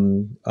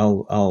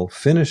 I'll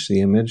finish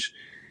the image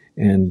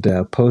and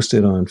post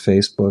it on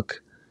Facebook.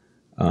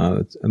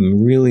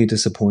 I'm really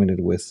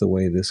disappointed with the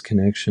way this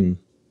connection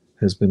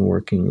has been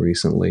working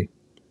recently.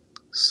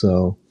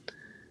 So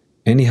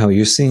anyhow,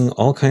 you're seeing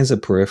all kinds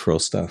of peripheral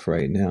stuff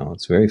right now.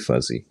 It's very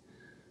fuzzy.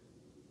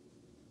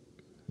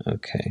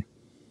 Okay.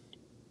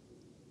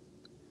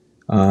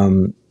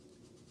 I'm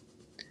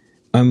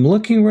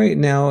looking right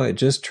now at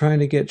just trying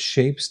to get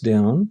shapes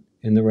down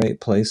in the right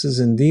places,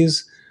 and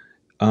these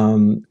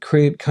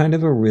create kind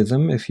of a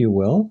rhythm, if you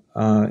will,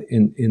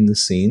 in the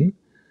scene.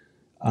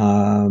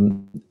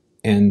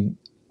 And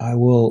I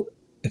will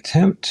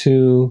attempt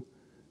to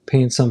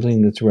paint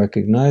something that's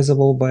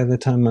recognizable by the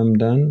time I'm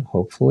done,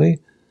 hopefully.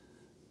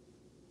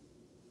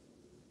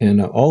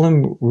 And all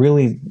I'm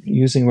really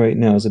using right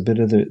now is a bit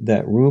of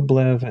that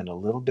Rublev and a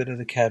little bit of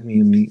the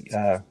cadmium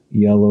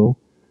yellow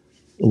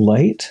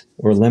light,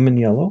 or lemon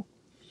yellow,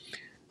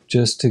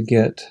 just to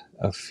get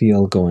a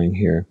feel going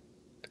here.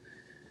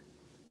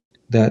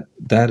 That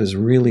is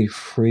really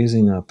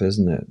freezing up,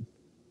 isn't it?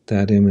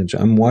 That image.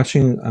 I'm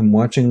watching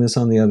this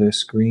on the other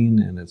screen,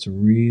 and it's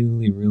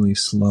really, really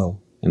slow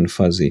and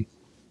fuzzy.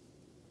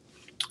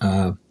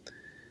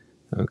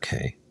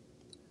 Okay.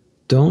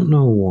 Don't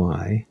know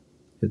why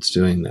it's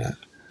doing that.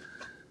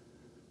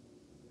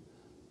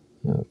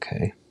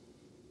 Okay.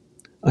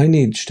 I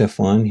need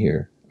Stefan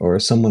here, or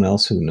someone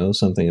else who knows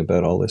something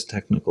about all this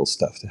technical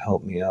stuff, to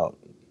help me out,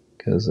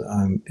 because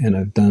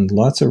I've done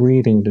lots of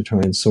reading to try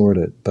and sort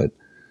it, but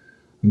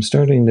I'm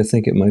starting to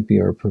think it might be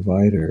our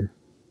provider.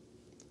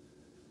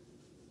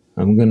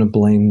 I'm going to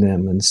blame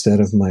them instead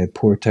of my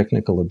poor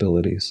technical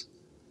abilities.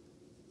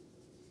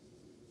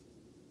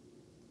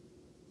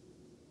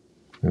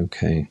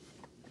 Okay.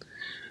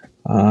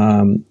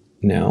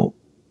 Now,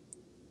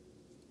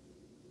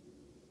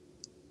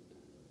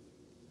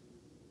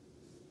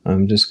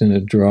 I'm just going to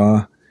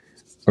draw,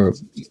 or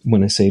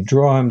when I say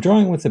draw, I'm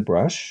drawing with a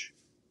brush.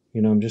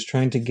 I'm just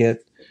trying to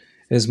get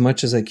as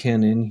much as I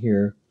can in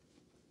here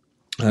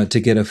to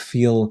get a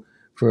feel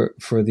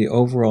for the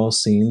overall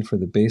scene, for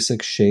the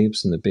basic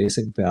shapes and the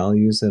basic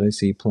values that I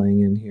see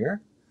playing in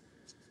here.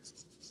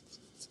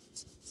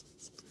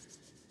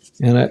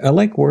 And I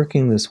like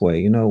working this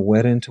way,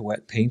 wet into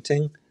wet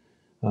painting,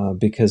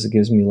 because it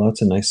gives me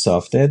lots of nice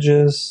soft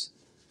edges.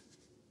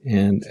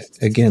 And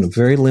again, a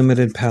very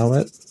limited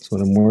palette. That's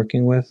what I'm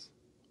working with.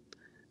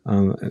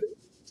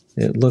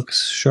 It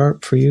looks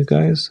sharp for you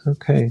guys?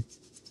 Okay,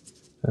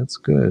 that's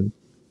good.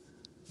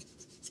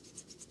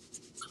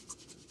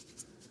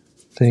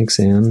 Thanks,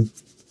 Anne.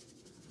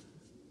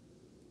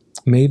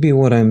 Maybe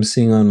what I'm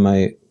seeing on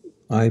my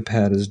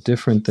iPad is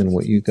different than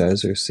what you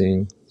guys are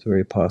seeing. It's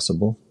very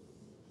possible.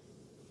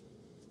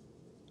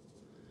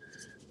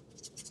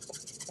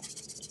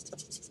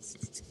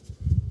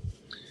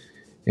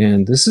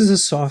 And this is a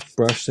soft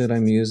brush that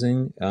I'm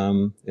using.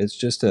 It's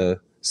just a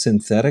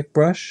synthetic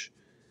brush.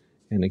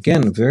 And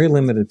again, a very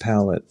limited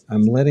palette.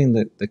 I'm letting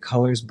the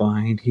colors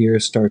behind here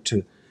start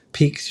to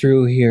peek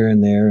through here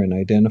and there and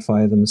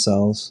identify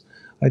themselves.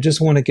 I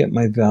just want to get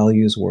my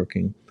values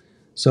working.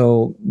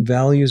 So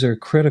values are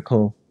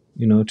critical,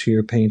 to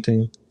your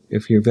painting.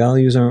 If your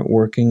values aren't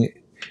working,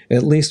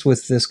 at least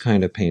with this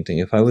kind of painting,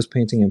 if I was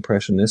painting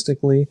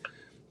impressionistically,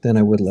 then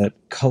I would let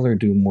color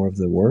do more of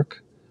the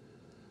work.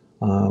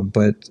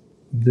 But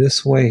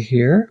this way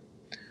here,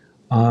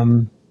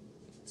 I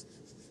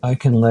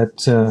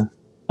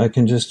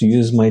can just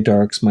use my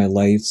darks, my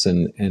lights,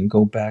 and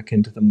go back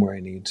into them where I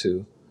need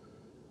to.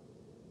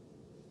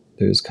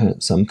 There's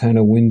some kind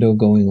of window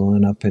going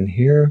on up in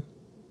here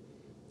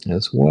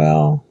as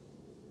well.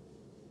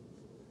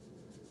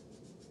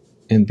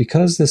 And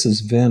because this is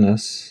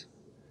Venice,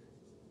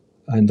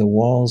 and the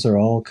walls are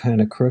all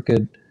kind of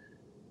crooked,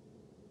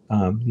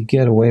 you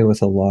get away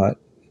with a lot.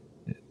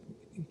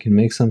 You can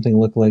make something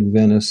look like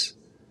Venice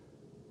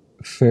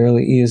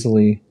fairly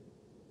easily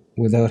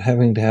without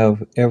having to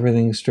have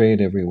everything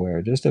straight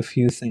everywhere. Just a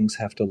few things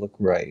have to look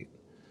right.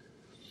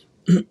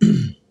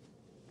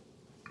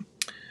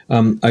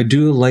 I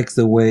do like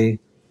the way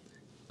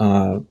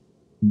uh,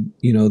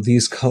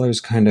 these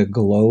colors kind of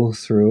glow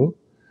through.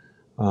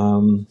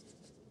 Um,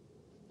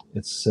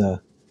 it's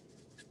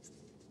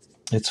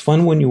it's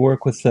fun when you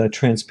work with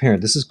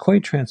transparent. This is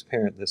quite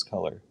transparent, this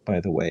color, by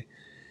the way.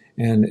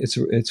 And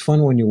it's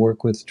fun when you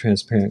work with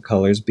transparent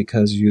colors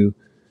because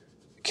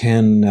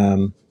can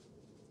um,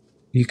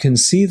 you can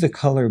see the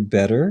color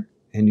better,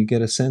 and you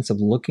get a sense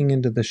of looking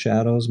into the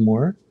shadows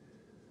more.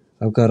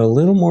 I've got a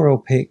little more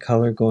opaque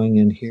color going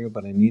in here,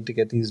 but I need to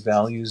get these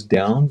values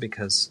down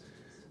because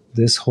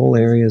this whole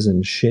area is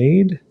in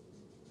shade.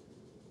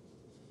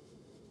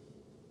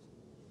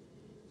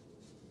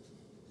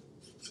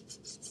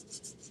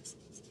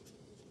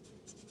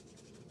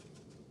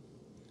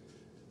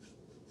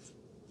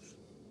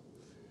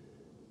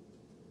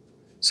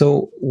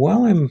 So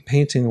while I'm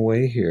painting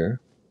away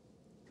here,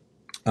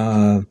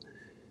 uh,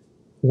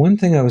 one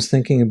thing I was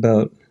thinking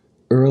about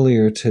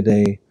earlier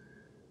today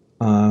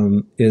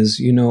is,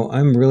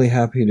 I'm really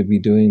happy to be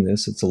doing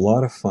this. It's a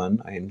lot of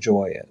fun. I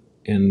enjoy it.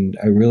 And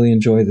I really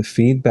enjoy the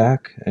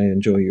feedback. I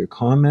enjoy your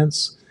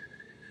comments.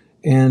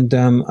 And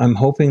I'm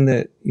hoping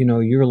that,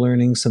 you're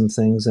learning some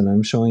things and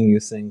I'm showing you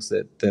things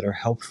that are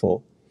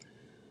helpful.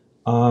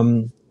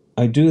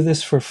 I do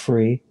this for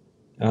free.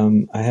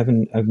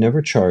 I've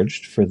never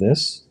charged for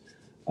this.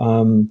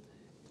 Um,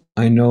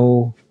 I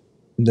know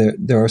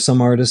there are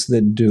some artists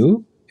that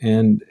do,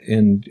 and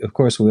of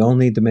course we all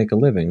need to make a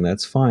living.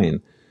 That's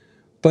fine.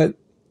 But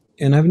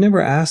and I've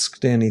never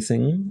asked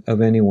anything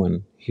of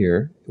anyone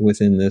here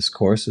within this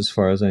course, as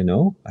far as I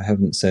know. I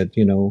haven't said,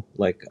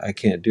 like I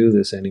can't do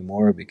this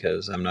anymore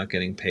because I'm not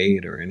getting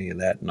paid or any of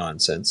that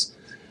nonsense.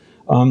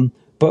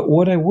 But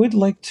what I would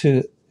like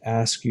to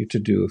ask you to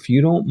do, if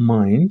you don't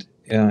mind,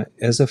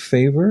 as a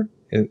favor,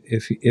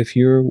 if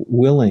you're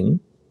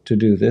willing to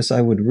do this,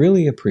 I would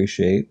really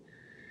appreciate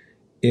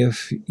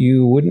if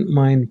you wouldn't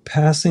mind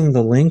passing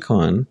the link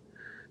on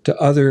to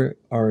other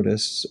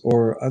artists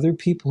or other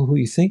people who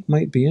you think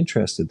might be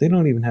interested. They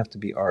don't even have to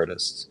be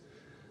artists.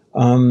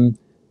 Um,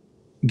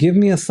 Give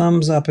me a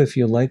thumbs up if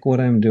you like what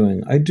I'm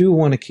doing. I do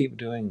want to keep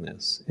doing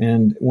this.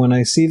 And when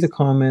I see the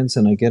comments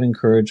and I get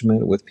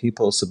encouragement with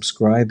people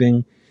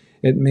subscribing,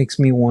 it makes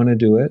me want to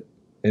do it.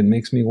 It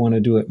makes me want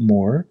to do it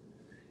more.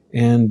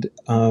 And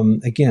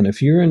again,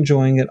 if you're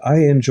enjoying it, I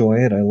enjoy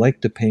it. I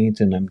like to paint,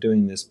 and I'm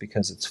doing this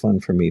because it's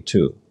fun for me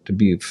too, to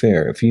be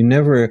fair. If you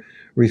never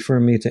refer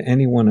me to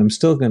anyone, I'm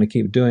still going to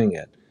keep doing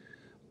it.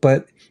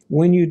 But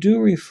when you do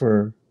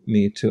refer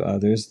me to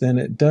others, then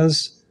it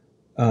does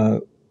uh,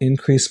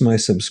 increase my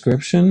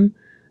subscription,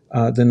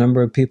 the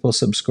number of people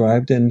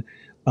subscribed. And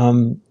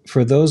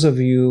for those of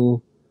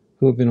you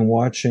who have been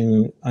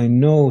watching, I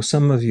know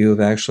some of you have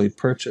actually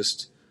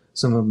purchased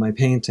some of my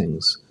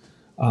paintings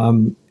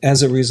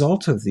as a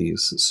result of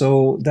these.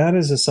 So that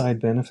is a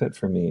side benefit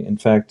for me. In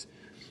fact,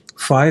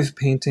 5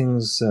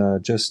 paintings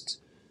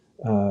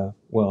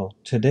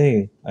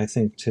today, I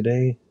think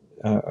today,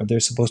 they're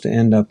supposed to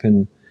end up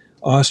in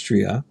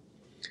Austria.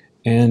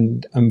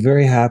 And I'm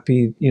very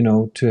happy,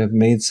 to have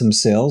made some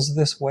sales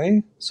this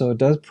way. So it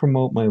does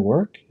promote my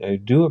work. I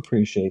do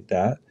appreciate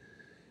that.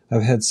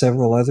 I've had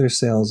several other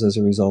sales as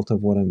a result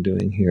of what I'm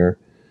doing here,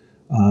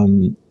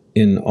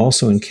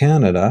 also in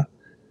Canada.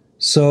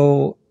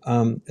 So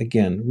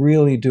again,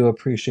 really do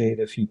appreciate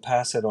if you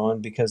pass it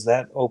on, because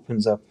that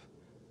opens up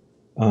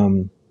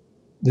um,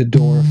 the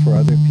door for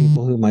other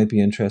people who might be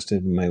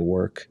interested in my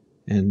work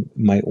and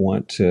might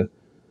want to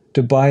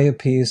buy a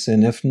piece.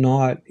 And if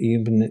not,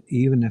 even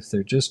if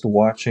they're just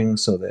watching,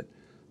 so that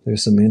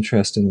there's some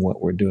interest in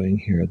what we're doing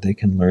here, they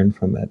can learn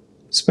from it.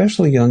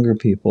 Especially younger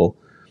people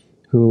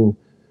who,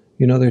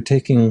 they're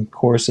taking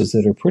courses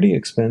that are pretty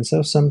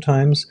expensive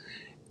sometimes,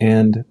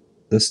 and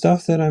the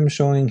stuff that I'm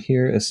showing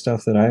here is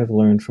stuff that I've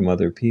learned from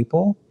other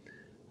people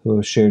who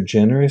have shared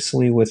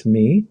generously with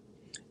me,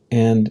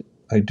 and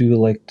I do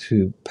like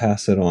to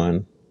pass it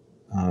on.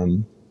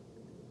 Um,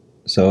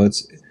 so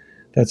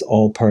that's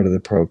all part of the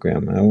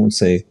program. I won't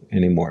say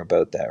any more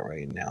about that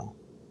right now.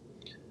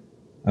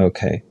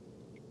 Okay,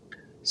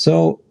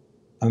 so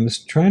I'm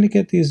just trying to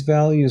get these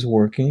values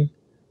working.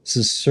 This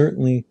is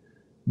certainly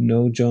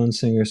no John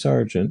Singer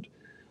Sargent,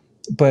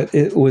 but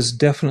it was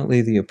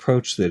definitely the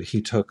approach that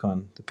he took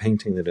on the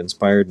painting that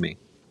inspired me.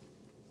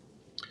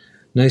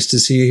 Nice to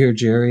see you here,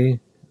 Jerry.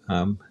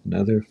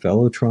 Another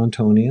fellow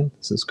Torontonian.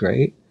 This is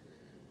great.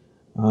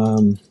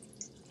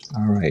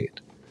 All right.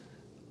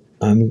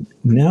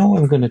 Now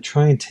I'm going to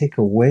try and take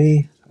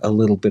away a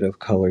little bit of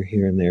color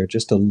here and there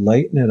just to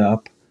lighten it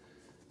up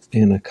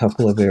in a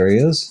couple of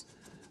areas.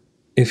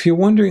 If you're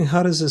wondering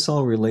how does this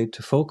all relate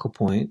to focal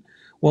point,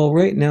 well,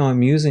 right now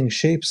I'm using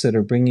shapes that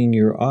are bringing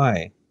your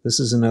eye. This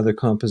is another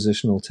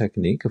compositional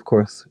technique. Of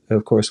course,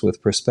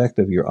 with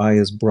perspective, your eye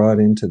is brought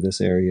into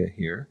this area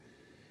here,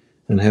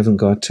 and I haven't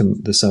got to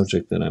the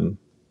subject that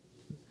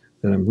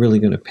I'm really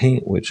going to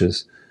paint, which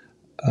is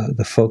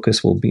the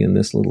focus will be in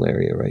this little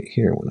area right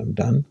here when I'm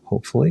done,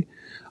 hopefully.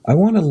 I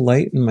want to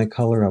lighten my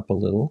color up a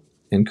little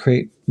and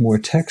create more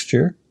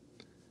texture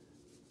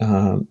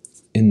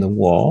in the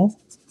wall.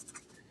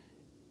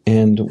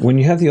 And when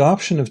you have the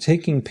option of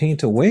taking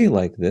paint away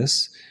like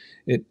this,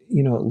 it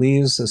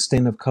leaves a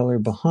stain of color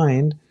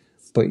behind,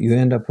 but you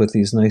end up with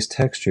these nice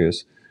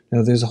textures.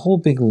 Now there's a whole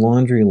big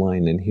laundry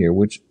line in here,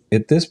 which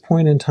at this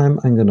point in time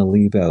I'm going to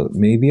leave out.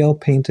 Maybe I'll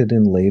paint it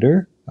in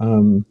later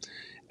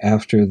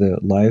after the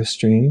live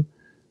stream.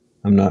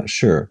 I'm not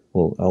sure.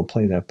 Well, I'll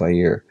play that by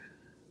ear.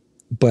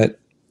 But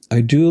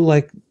I do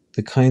like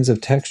the kinds of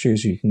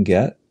textures you can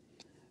get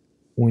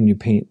when you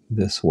paint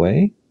this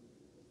way.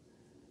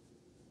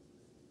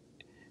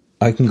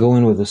 I can go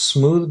in with a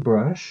smooth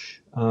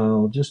brush.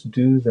 I'll just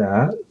do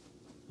that.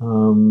 If I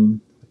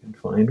can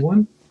find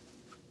one.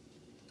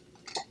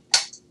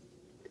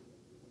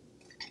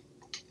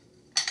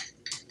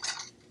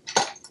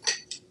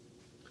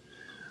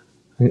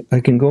 I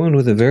can go in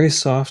with a very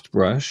soft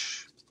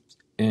brush,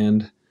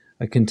 and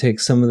I can take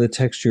some of the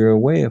texture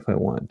away if I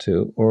want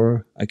to,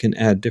 or I can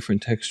add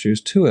different textures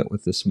to it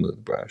with the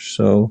smooth brush.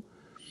 So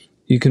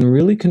you can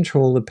really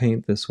control the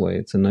paint this way.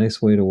 It's a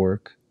nice way to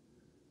work.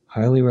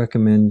 Highly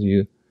recommend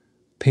you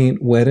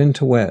paint wet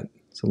into wet.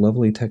 It's a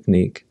lovely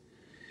technique.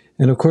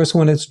 And of course,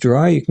 when it's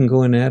dry, you can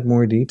go and add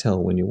more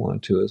detail when you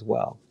want to as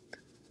well.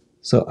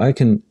 So I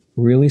can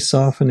really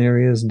soften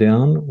areas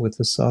down with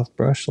a soft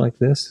brush like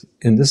this.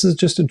 And this is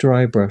just a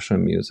dry brush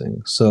I'm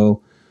using.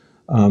 So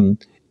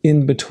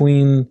in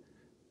between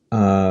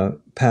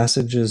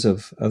passages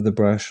of the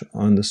brush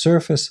on the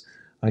surface,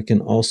 I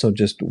can also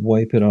just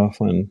wipe it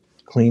off on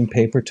clean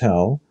paper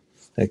towel.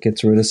 That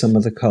gets rid of some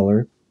of the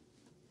color.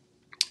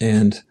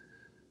 And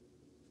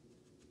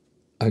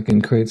I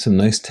can create some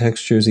nice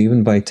textures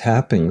even by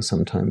tapping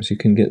sometimes. You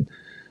can get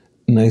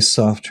nice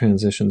soft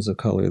transitions of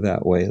color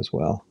that way as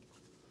well.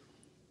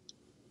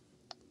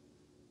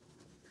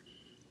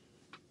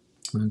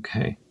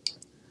 Okay.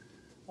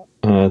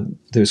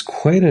 There's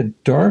quite a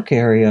dark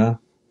area,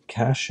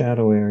 cast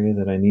shadow area,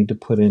 that I need to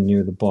put in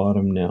near the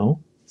bottom now.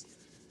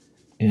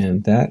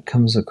 And that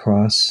comes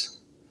across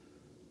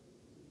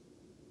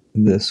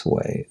this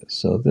way.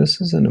 So this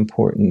is an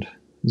important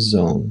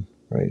zone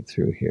right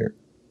through here.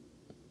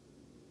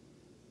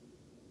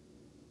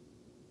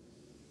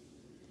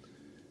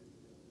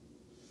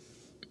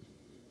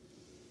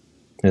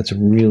 It's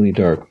really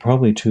dark,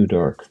 probably too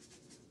dark.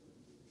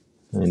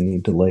 I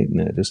need to lighten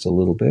it just a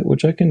little bit,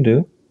 which I can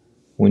do.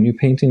 When you're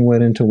painting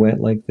wet into wet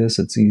like this,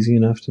 it's easy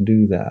enough to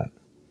do that.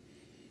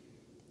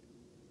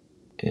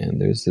 And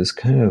there's this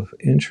kind of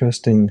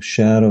interesting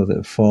shadow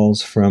that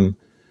falls from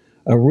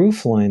a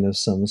roof line of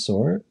some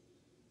sort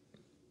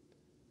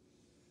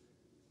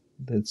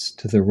that's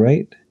to the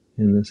right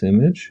in this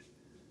image.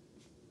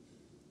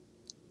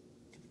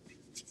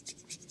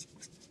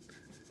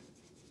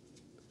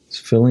 It's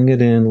filling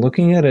it in,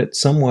 looking at it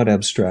somewhat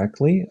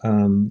abstractly,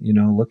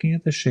 looking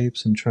at the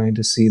shapes and trying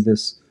to see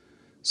this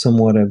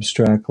somewhat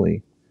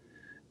abstractly.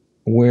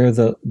 Where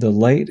the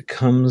light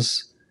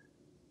comes,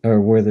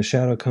 or where the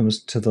shadow comes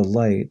to the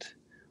light,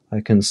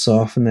 I can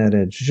soften that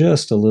edge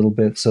just a little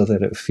bit so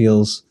that it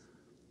feels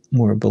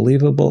more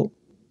believable.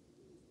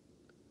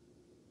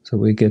 So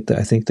we get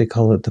I think they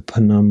call it the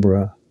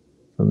penumbra,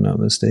 if I'm not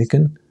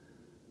mistaken.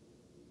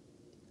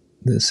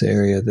 This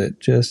area that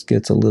just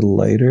gets a little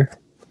lighter.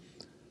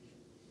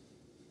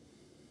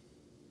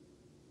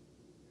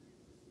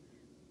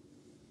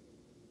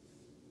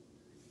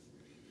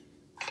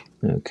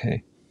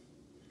 Okay.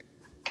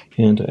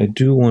 And I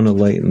do want to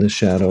lighten the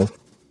shadow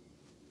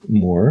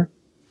more.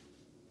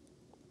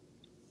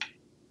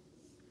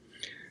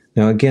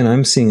 Now again,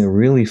 I'm seeing a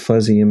really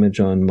fuzzy image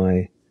on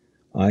my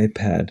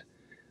iPad.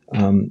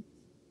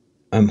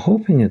 I'm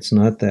hoping it's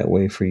not that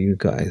way for you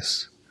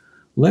guys.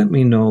 Let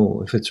me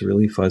know if it's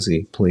really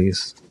fuzzy,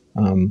 please.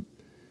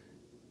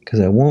 Because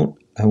I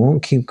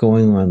won't keep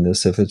going on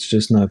this if it's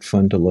just not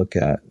fun to look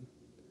at.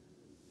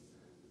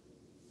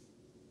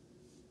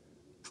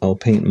 I'll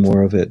paint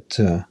more of it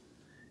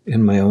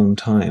in my own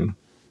time.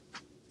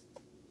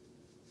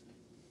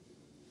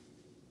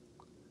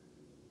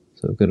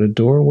 So I've got a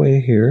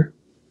doorway here.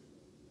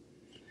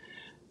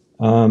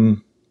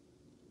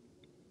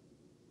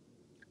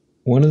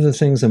 One of the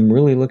things I'm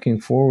really looking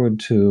forward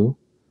to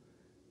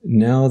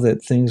now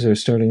that things are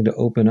starting to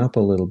open up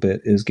a little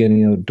bit is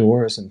getting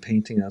outdoors and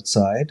painting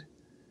outside.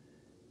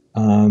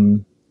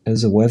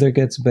 As the weather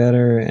gets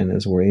better and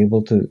as we're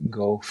able to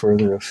go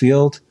further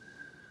afield,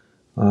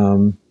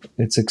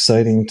 it's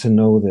exciting to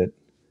know that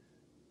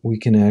we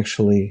can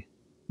actually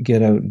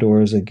get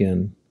outdoors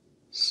again.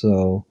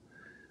 So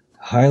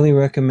highly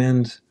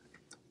recommend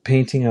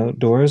painting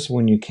outdoors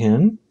when you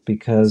can,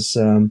 because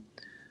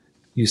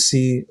you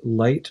see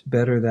light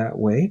better that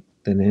way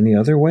than any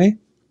other way.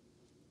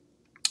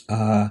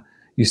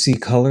 You see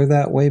color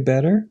that way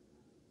better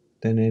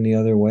than any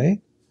other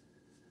way.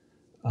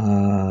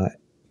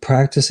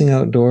 Practicing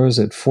outdoors,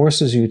 it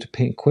forces you to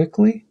paint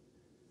quickly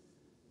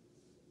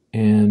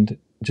and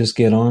just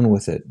get on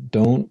with it.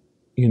 Don't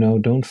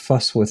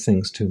fuss with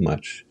things too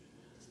much.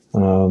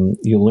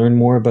 You learn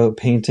more about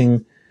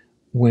painting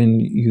when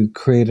you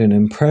create an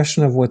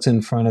impression of what's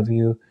in front of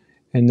you,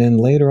 and then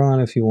later on,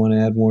 if you want to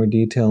add more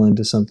detail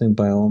into something,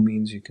 by all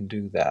means, you can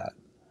do that.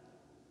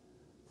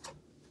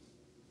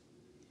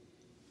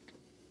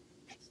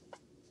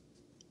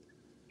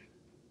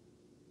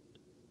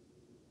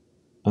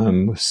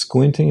 I'm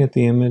squinting at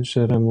the image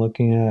that I'm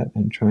looking at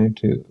and trying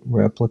to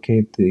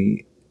replicate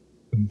the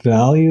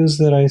values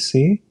that I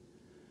see.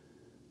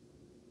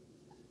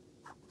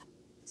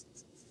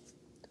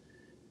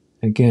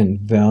 Again,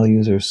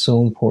 values are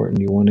so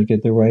important. You want to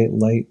get the right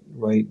light,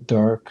 right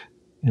dark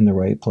in the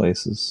right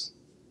places.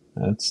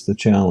 That's the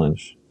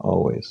challenge,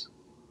 always.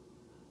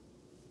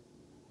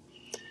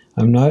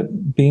 I'm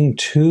not being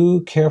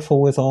too careful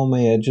with all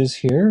my edges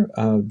here.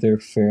 They're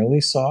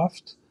fairly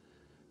soft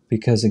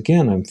because,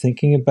 again, I'm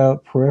thinking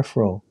about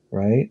peripheral,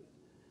 right?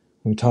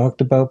 We talked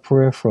about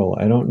peripheral.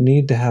 I don't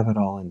need to have it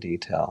all in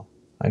detail.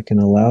 I can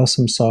allow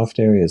some soft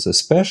areas,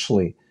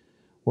 especially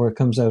where it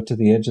comes out to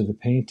the edge of the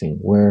painting,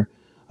 where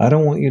I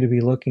don't want you to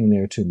be looking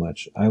there too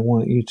much. I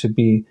want you to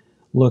be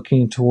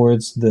looking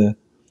towards the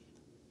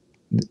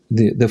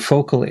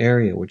focal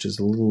area, which is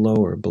a little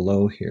lower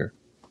below here.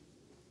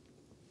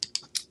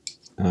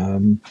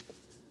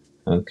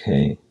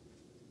 Okay.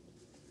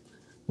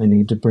 I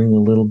need to bring a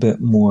little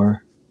bit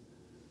more.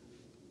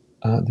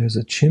 There's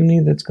a chimney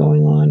that's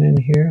going on in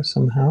here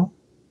somehow.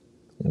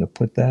 I'm going to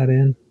put that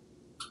in.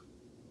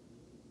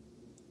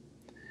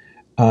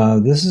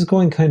 This is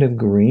going kind of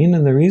green,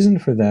 and the reason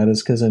for that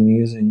is because I'm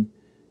using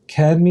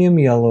cadmium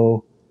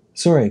lemon,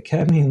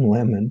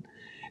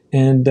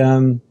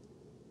 and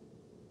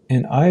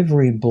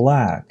ivory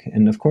black.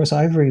 And of course,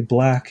 ivory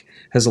black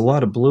has a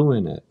lot of blue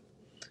in it,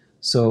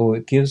 so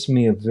it gives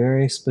me a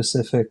very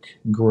specific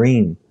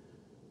green.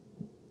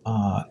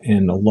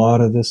 And a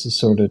lot of this is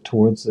sort of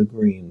towards the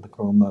green, the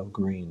chroma of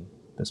green,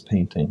 this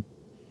painting.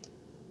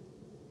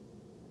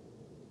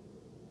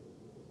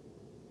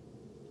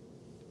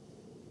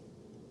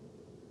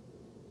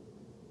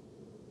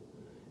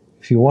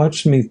 If you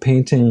watched me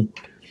painting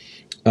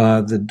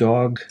the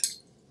dog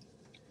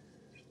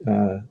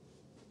a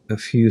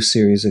few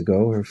series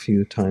ago or a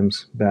few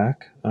times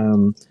back,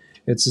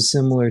 it's a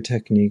similar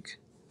technique,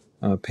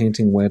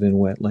 painting wet and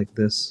wet like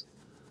this.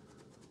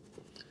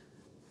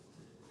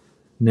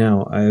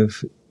 Now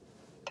I've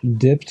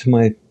dipped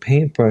my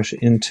paintbrush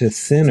into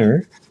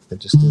thinner. I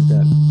just did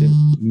that,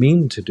 didn't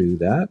mean to do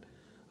that.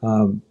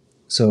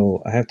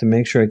 So I have to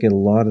make sure I get a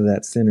lot of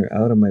that thinner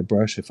out of my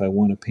brush if I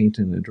want to paint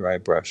in a dry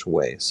brush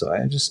way. So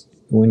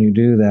when you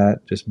do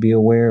that, just be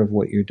aware of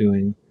what you're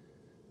doing.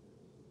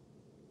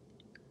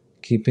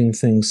 Keeping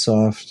things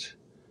soft.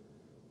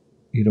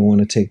 You don't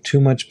want to take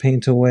too much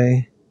paint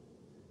away.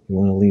 You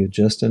want to leave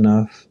just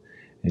enough.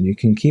 And you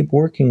can keep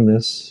working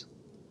this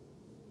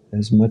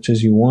as much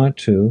as you want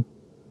to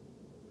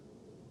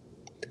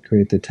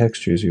create the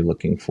textures you're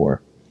looking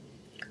for.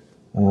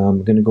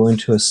 I'm going to go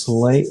into a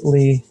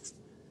slightly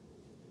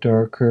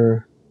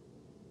darker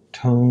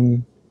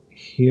tone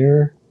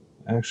here.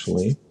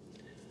 Actually,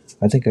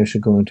 I think I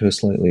should go into a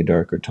slightly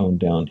darker tone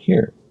down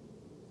here.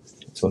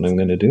 That's what I'm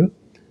going to do.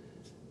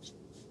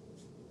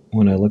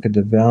 When I look at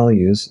the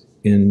values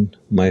in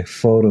my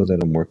photo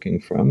that I'm working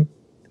from,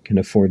 I can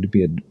afford to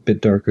be a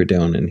bit darker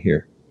down in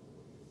here.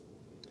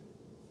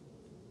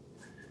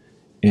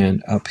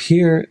 And up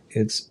here,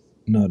 it's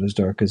not as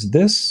dark as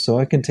this, so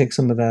I can take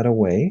some of that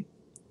away,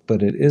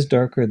 but it is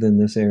darker than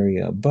this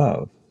area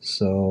above.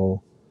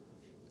 So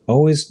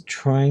always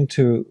trying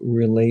to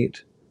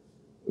relate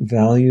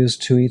values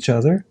to each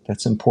other.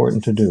 That's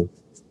important to do.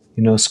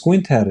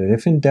 Squint at it.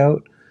 If in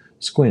doubt,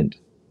 squint.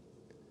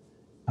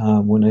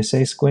 When I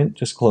say squint,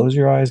 just close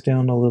your eyes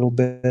down a little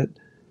bit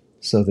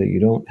so that you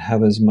don't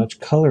have as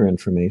much color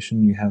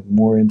information. You have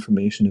more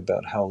information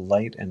about how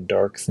light and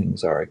dark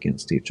things are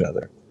against each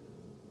other.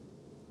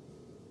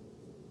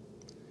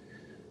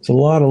 There's a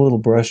lot of little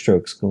brush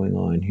strokes going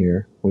on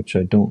here, which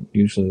I don't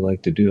usually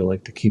like to do. I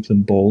like to keep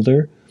them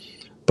bolder,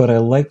 but I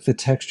like the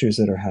textures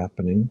that are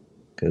happening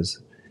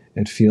because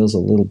it feels a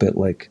little bit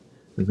like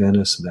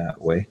Venice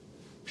that way.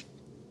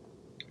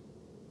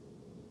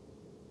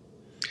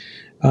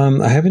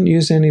 I haven't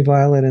used any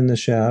violet in the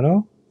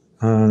shadow.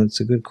 It's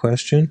a good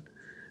question,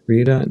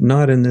 Rita.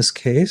 Not in this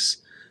case.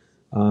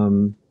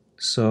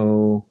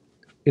 So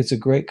it's a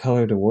great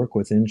color to work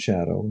with in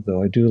shadow,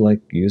 though I do like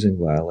using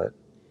violet.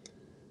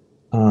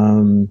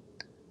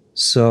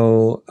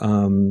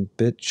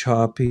 Bit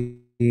choppy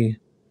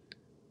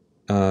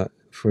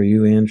for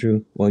you,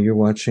 Andrew, while you're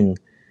watching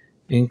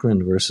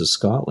England versus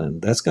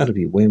Scotland. That's got to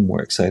be way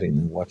more exciting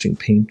than watching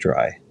paint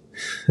dry.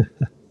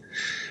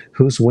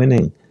 Who's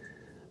winning?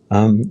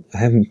 I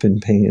haven't been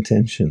paying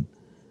attention.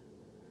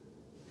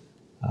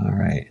 All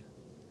right.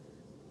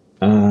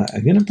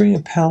 I'm going to bring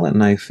a palette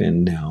knife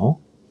in now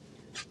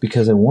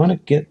because I want to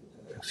get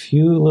a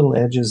few little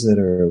edges that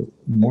are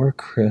more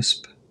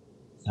crisp,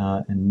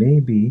 and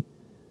maybe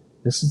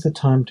this is the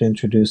time to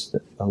introduce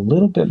a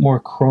little bit more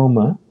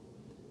chroma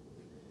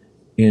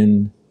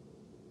in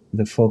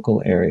the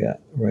focal area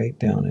right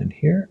down in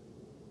here.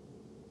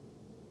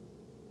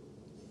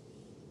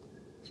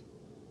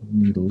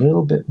 Need a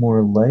little bit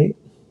more light.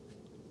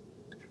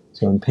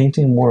 So I'm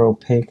painting more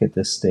opaque at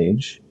this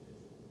stage.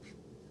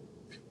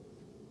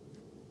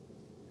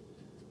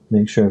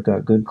 Make sure I've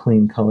got good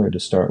clean color to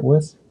start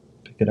with.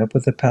 Pick it up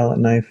with a palette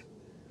knife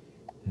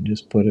and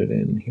just put it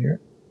in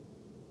here.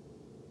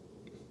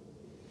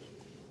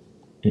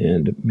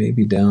 And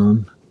maybe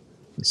down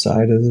the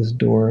side of this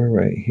door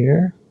right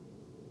here.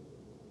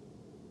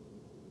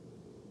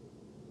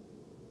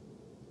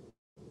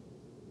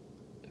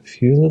 A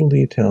few little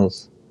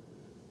details.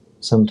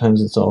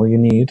 Sometimes it's all you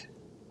need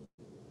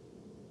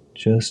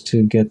just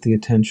to get the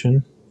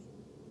attention.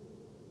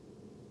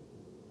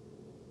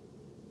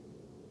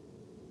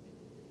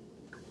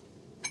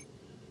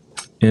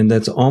 And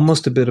that's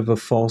almost a bit of a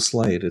false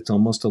light. It's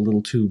almost a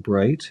little too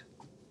bright.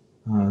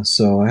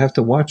 So I have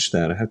to watch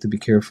that. I have to be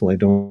careful I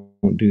don't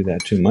do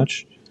that too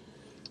much.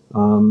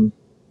 I'm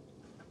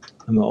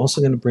also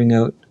going to bring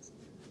out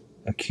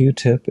a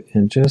Q-tip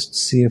and just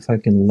see if I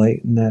can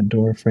lighten that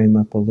door frame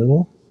up a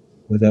little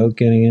without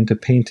getting into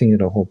painting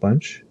it a whole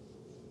bunch.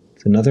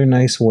 It's another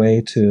nice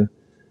way to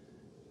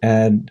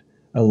add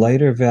a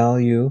lighter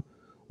value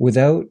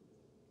without,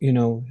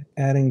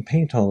 adding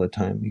paint all the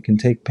time. You can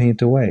take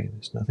paint away.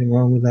 There's nothing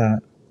wrong with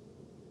that.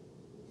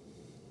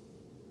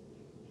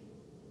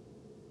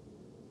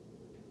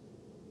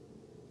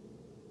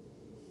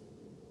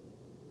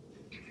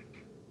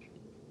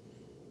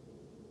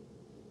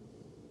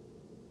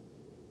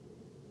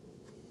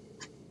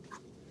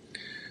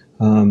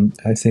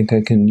 I think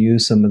I can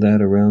use some of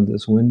that around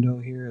this window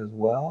here as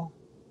well.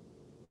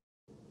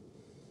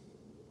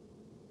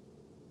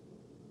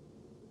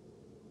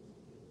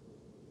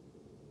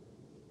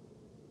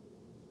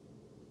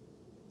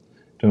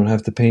 Don't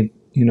have to paint,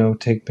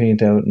 take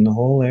paint out in the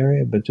whole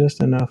area, but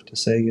just enough to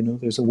say,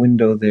 there's a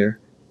window there.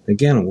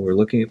 Again, we're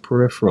looking at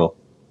peripheral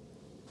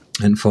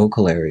and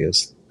focal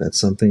areas. That's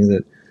something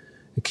that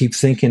I keep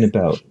thinking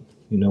about.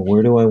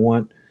 How do I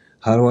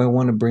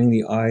want to bring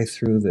the eye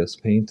through this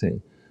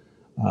painting?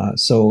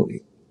 So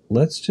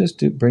let's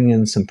just bring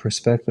in some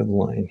perspective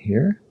line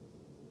here.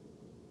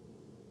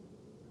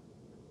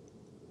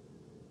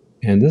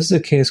 And this is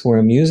a case where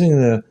I'm using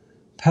the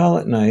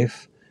palette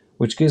knife,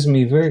 which gives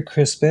me very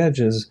crisp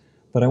edges,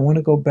 but I want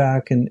to go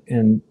back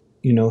and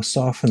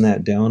soften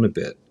that down a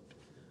bit,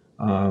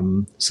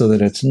 so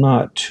that it's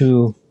not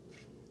too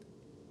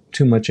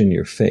much in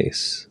your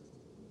face.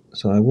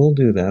 So I will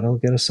do that. I'll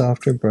get a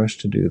softer brush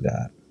to do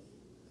that.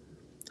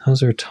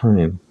 How's our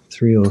time?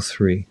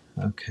 3:03.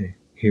 Okay,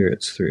 here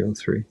it's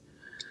 3:03.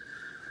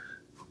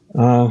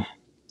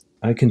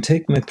 I can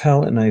take my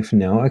palette knife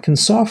now. I can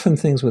soften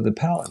things with a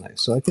palette knife.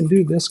 So I can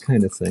do this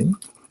kind of thing.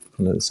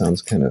 I know it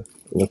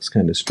looks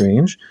kind of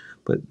strange,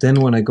 but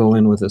then when I go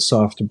in with a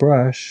soft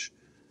brush,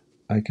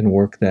 I can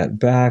work that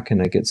back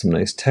and I get some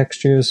nice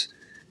textures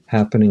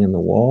happening in the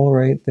wall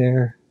right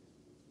there.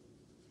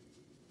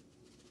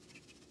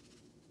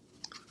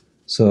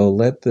 So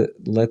let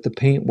the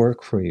paint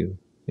work for you.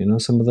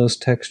 Some of those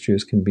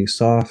textures can be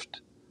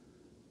soft.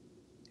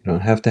 You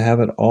don't have to have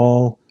it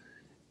all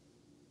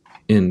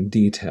in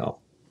detail.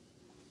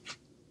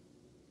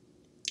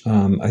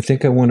 I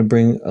think I want to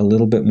bring a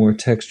little bit more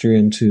texture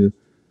into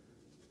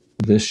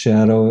this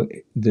shadow,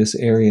 this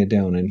area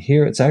down in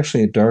here. It's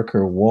actually a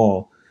darker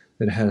wall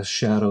that has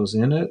shadows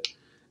in it,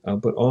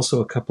 but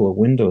also a couple of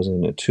windows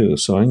in it too.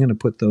 So I'm going to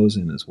put those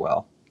in as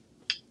well.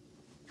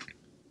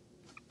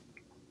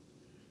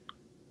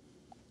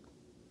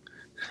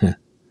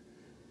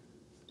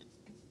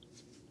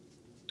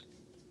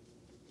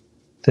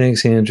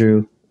 Thanks,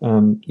 Andrew.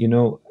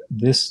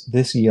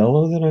 This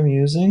yellow that I'm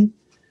using,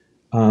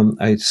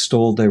 I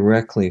stole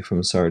directly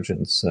from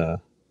Sargent's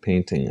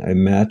painting. I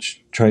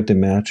tried to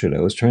match it.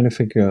 I was trying to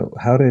figure out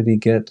how did he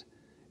get.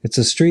 It's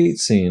a street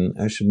scene.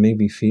 I should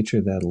maybe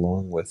feature that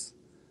along with.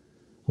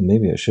 Well,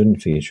 maybe I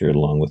shouldn't feature it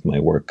along with my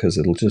work because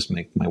it'll just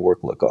make my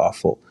work look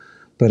awful.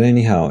 But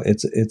anyhow,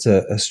 it's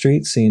a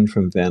street scene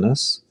from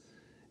Venice,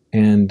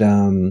 and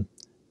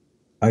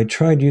I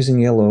tried using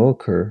yellow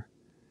ochre,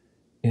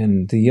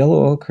 and the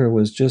yellow ochre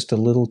was just a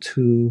little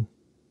too.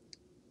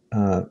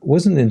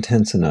 Wasn't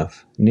intense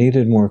enough.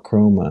 Needed more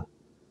chroma.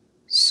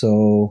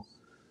 So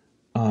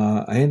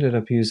I ended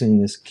up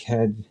using this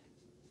cadmium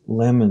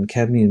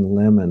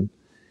lemon,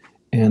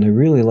 and I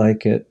really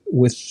like it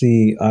with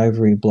the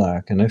ivory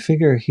black. And I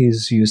figure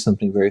he's used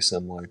something very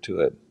similar to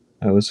it.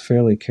 I was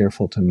fairly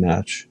careful to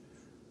match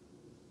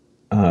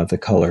the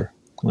color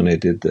when I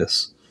did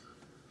this.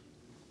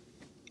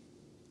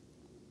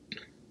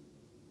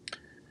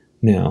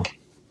 Now,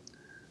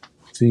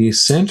 the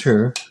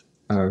center,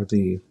 or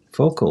the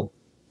focal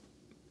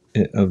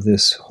of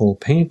this whole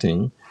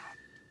painting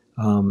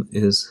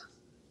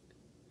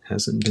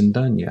hasn't been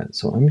done yet.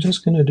 So I'm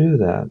just going to do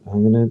that.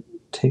 I'm going to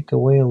take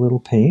away a little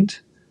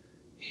paint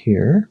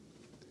here,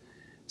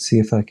 see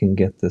if I can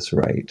get this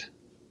right.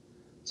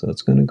 So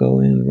it's going to go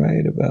in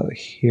right about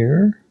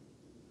here.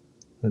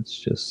 Let's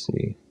just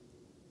see.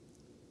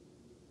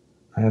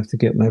 I have to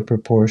get my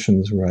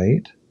proportions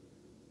right.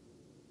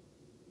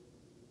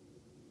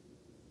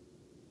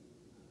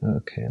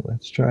 Okay,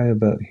 let's try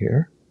about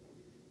here.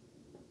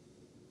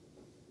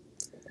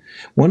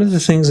 One of the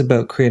things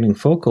about creating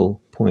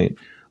focal point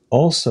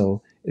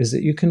also is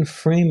that you can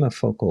frame a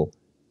focal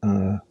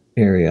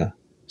area.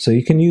 So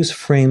you can use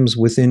frames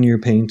within your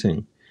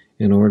painting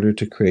in order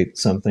to create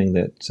something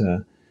that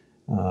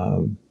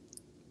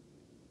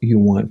you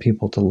want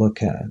people to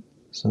look at.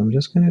 So I'm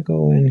just going to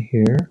go in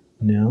here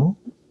now.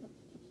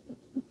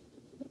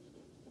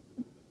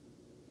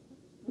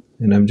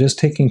 And I'm just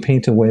taking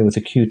paint away with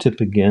a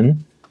Q-tip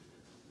again.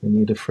 I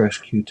need a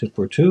fresh Q-tip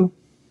or two.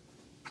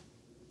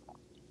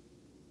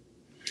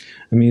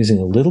 I'm using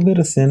a little bit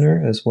of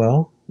thinner as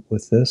well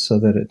with this so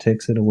that it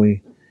takes it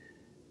away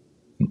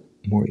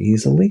more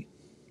easily.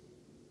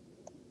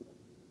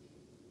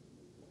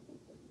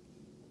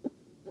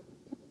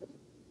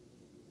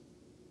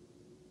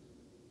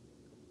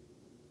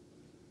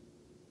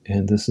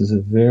 And this is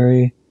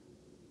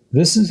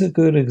a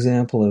good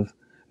example of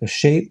a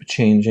shape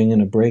changing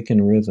and a break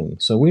in rhythm.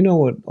 So we know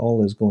what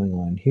all is going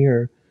on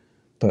here,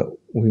 but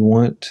we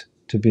want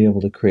to be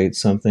able to create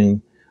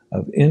something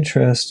of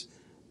interest.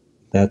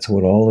 That's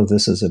what all of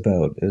this is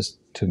about, is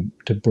to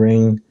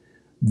bring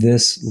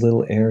this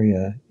little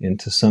area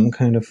into some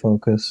kind of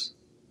focus.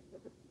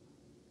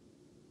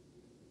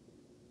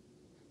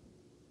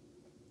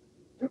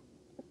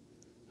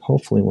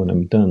 Hopefully when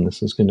I'm done,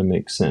 this is going to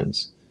make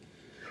sense.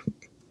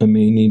 I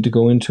may need to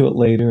go into it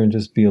later and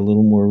just be a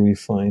little more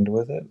refined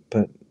with it,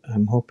 but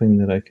I'm hoping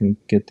that I can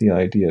get the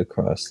idea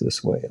across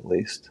this way at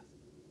least.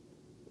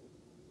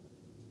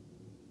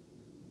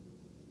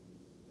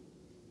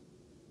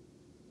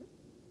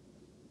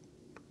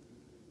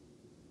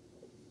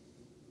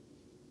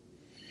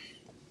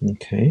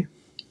 Okay.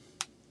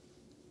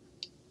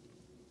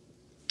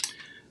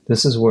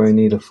 This is where I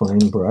need a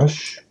fine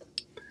brush.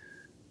 I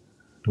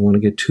don't want to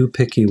get too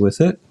picky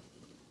with it,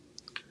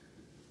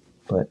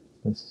 but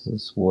this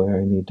is where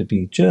I need to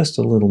be just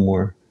a little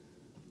more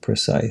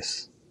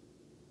precise.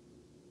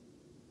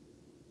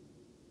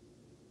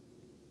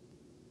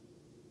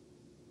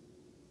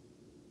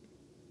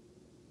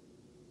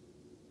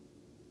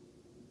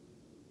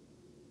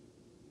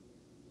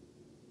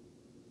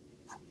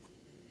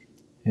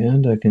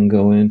 And I can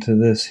go into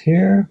this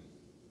here,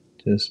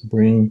 just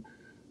bring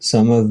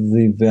some of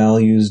the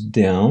values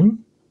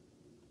down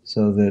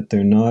so that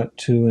they're not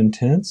too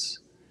intense.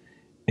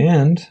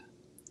 And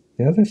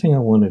the other thing I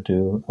want to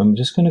do, I'm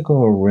just going to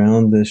go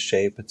around this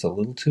shape. It's a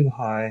little too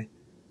high.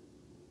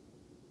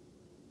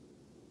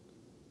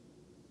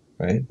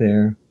 Right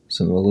there.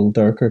 Some a little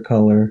darker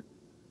color.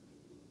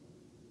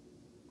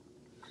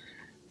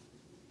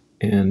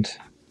 And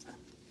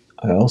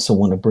I also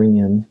want to bring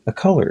in a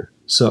color.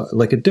 So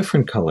like a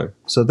different color.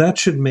 So that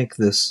should make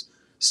this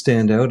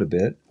stand out a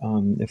bit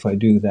if I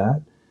do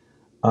that.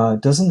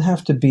 It doesn't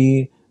have to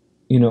be,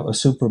 a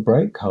super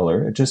bright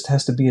color. It just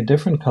has to be a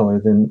different color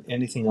than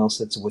anything else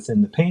that's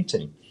within the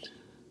painting.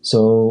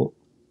 So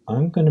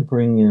I'm going to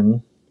bring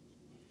in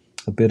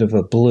a bit of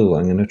a blue.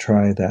 I'm going to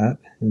try that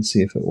and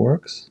see if it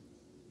works.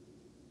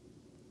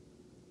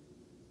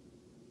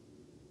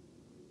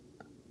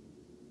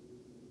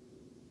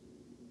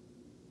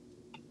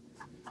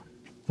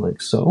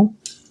 Like so.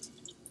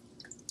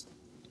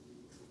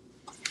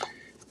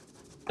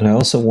 And I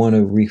also want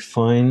to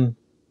refine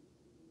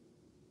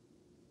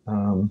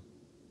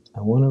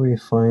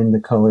the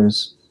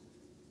colors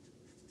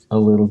a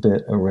little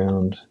bit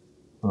around,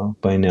 well,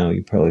 by now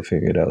you probably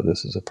figured out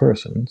this is a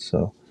person,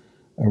 so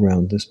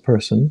around this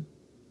person.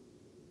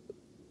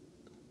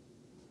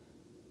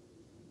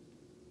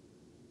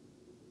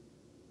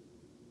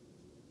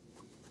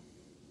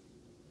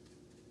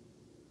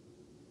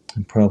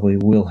 I probably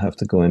will have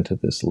to go into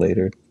this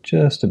later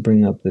just to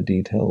bring up the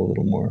detail a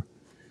little more,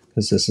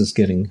 because this is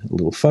getting a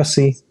little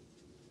fussy,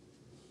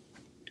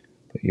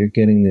 but you're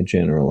getting the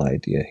general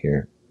idea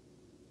here.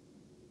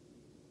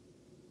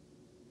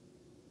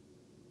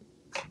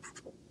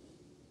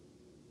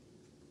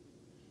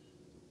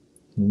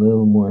 A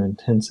little more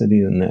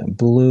intensity than that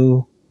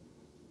blue.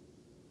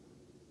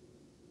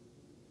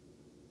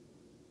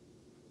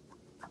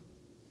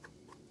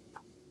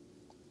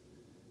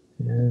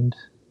 And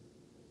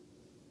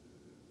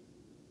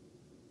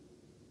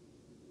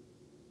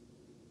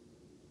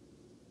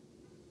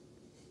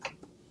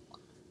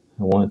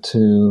I want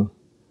to,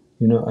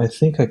 I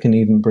think I can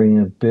even bring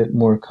a bit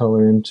more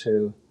color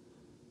into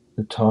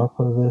the top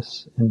of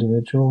this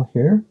individual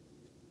here.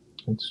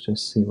 Let's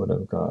just see what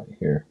I've got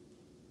here.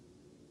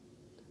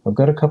 I've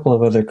got a couple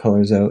of other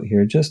colors out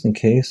here just in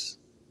case.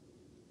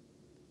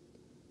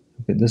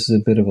 Okay, this is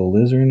a bit of a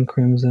alizarin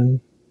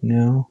crimson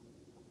now.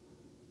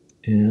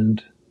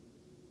 And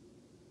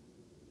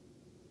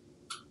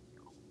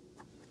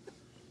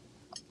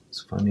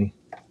it's funny,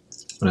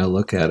 when I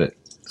look at it,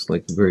 it's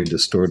like a very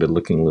distorted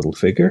looking little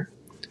figure.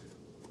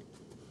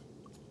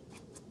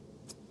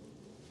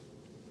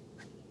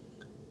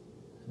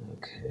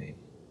 Okay.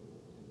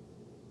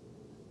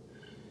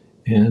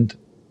 And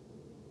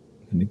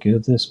I'm going to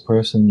give this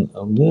person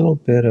a little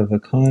bit of a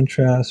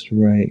contrast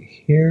right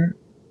here.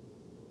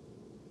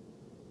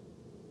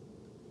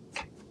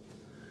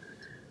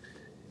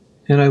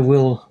 And I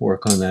will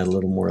work on that a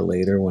little more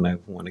later when I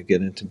want to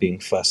get into being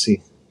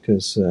fussy,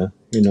 because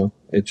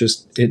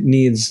it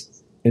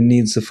needs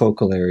the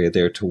focal area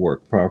there to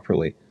work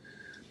properly.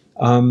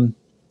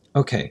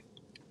 Okay,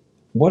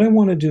 what I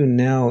want to do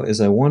now is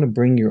I want to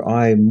bring your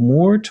eye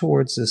more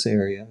towards this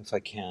area if I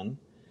can,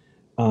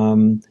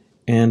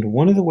 And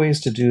one of the ways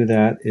to do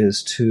that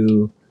is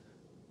to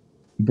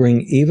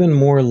bring even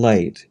more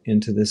light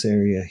into this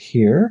area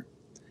here,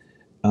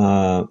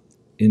 uh,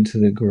 into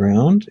the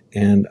ground.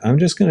 And I'm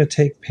just going to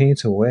take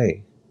paint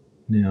away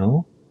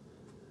now.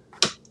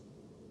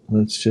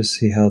 Let's just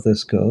see how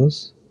this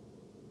goes.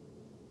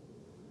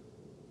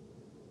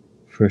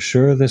 For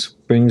sure, this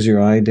brings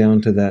your eye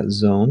down to that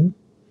zone.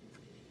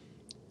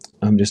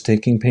 I'm just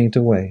taking paint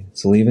away.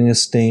 It's leaving a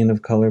stain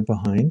of color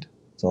behind.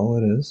 That's all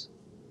it is.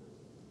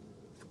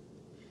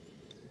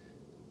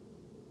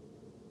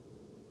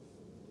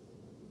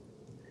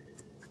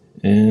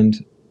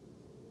 And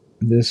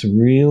this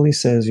really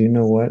says, you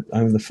know what?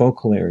 I'm the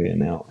focal area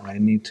now. I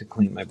need to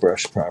clean my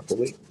brush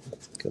properly.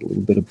 Got a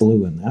little bit of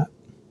blue in that.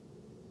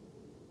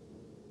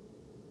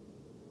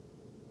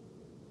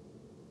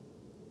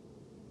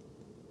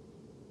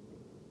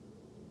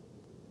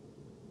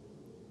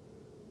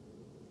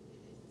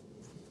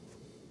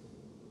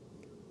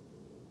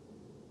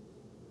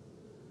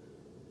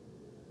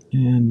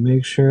 And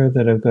make sure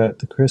that I've got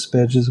the crisp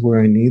edges where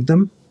I need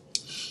them.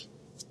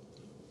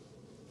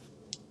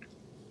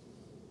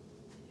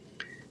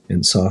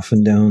 And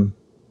soften down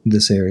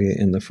this area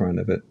in the front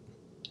of it.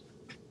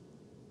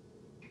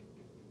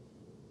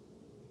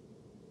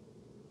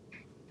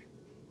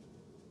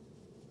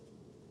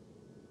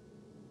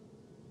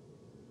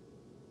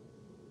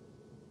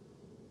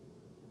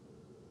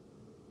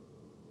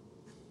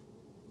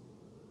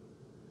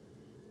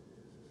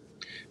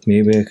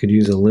 Maybe I could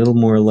use a little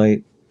more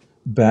light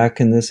back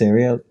in this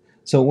area.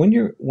 So when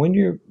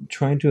you're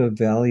trying to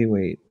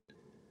evaluate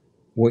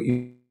what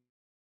you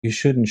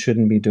should and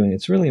shouldn't be doing,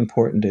 it's really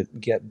important to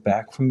get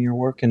back from your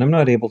work. And I'm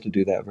not able to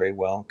do that very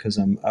well because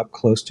I'm up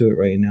close to it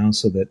right now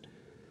so that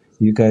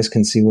you guys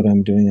can see what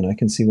I'm doing and I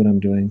can see what I'm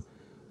doing.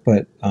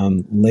 But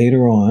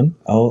later on,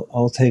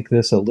 I'll take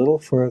this a little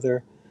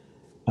further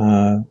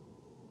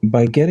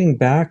by getting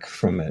back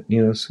from it.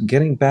 You know, so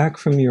getting back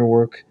from your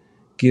work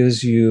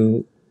gives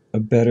you a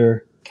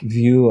better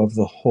view of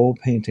the whole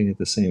painting at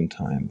the same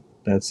time.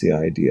 That's the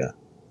idea.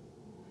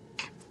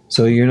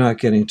 So you're not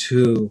getting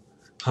too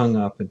hung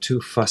up and too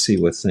fussy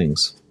with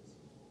things.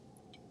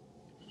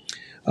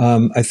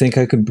 I think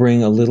I could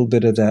bring a little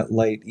bit of that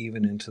light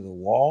even into the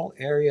wall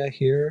area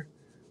here,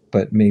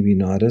 but maybe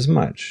not as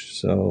much.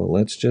 So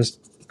let's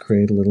just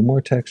create a little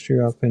more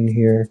texture up in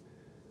here.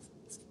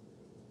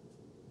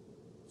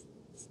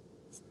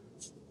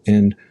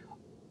 And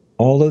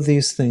all of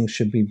these things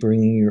should be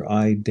bringing your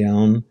eye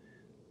down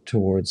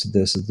towards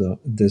this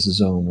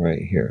zone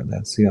right here.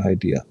 That's the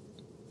idea.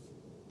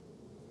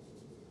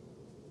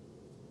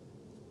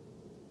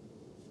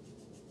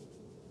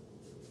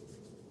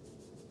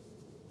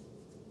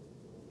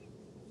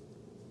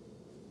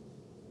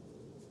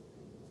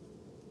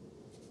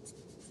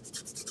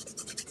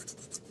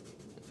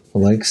 I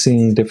like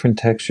seeing different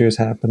textures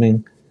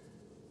happening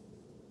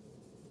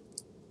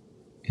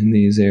in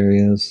these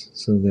areas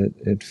so that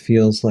it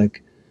feels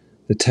like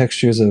the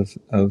textures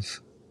of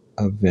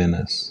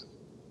Venice.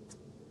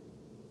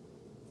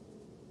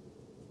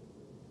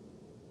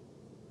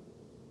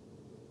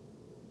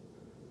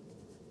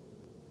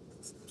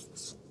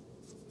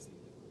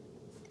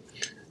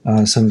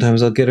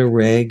 Sometimes I'll get a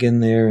rag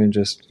in there and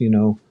just,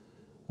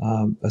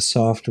 a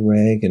soft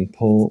rag and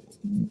pull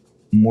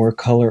more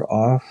color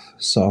off,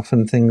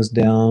 soften things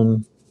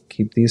down,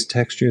 keep these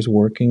textures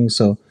working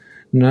so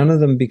none of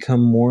them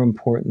become more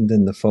important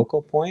than the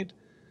focal point.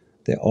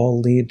 They all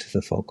lead to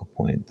the focal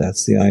point.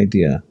 That's the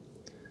idea.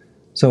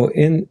 So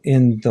in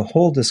the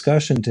whole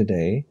discussion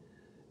today,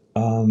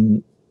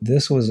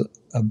 this was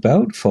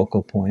about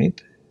focal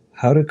point,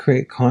 how to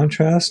create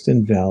contrast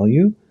and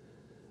value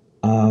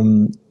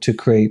to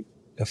create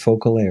a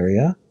focal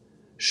area,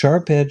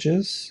 sharp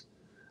edges.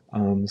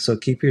 So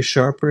keep your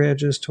sharper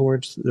edges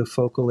towards the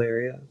focal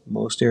area,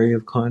 most area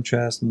of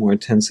contrast, more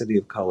intensity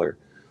of color.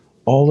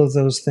 All of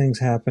those things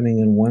happening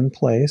in one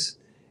place.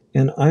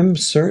 And I'm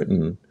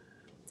certain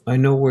I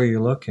know where you're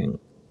looking.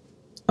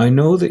 I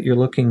know that you're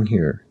looking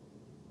here.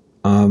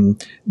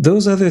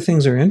 Those other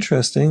things are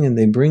interesting and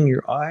they bring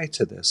your eye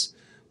to this,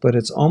 but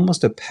it's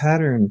almost a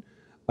pattern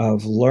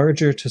of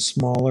larger to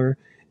smaller,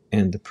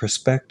 and the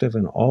perspective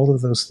and all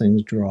of those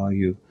things draw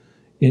you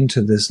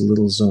into this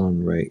little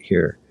zone right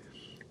here.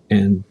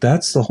 And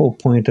that's the whole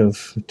point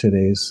of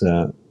today's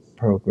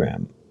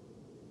program.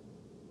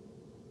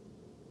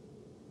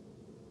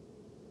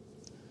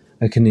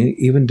 I can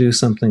even do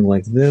something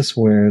like this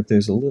where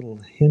there's a little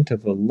hint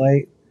of a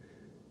light.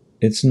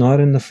 It's not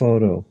in the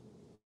photo.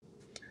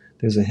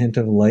 There's a hint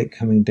of light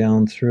coming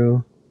down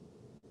through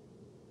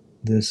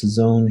this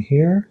zone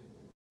here.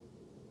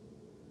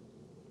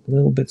 A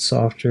little bit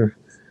softer,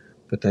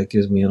 but that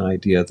gives me an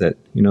idea that,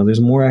 there's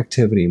more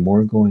activity,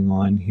 more going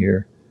on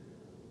here.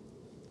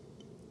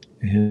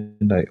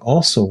 And I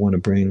also want to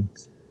bring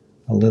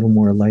a little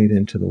more light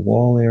into the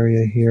wall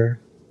area here.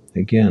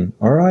 Again,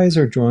 our eyes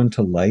are drawn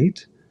to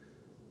light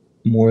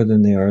more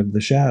than they are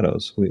the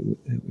shadows. We're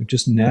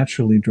just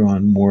naturally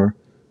drawn more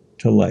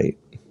to light.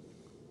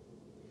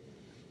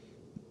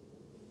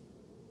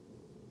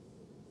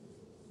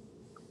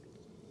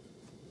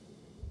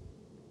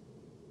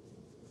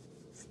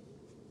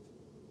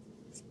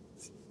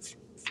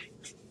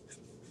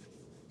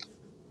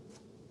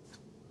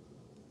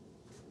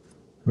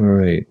 All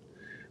right.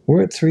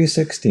 We're at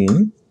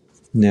 3:16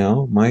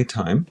 now, my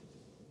time.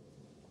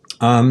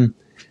 Um,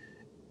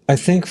 I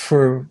think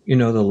for,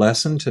 the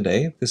lesson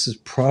today, this is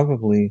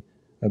probably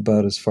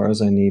about as far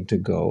as I need to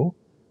go.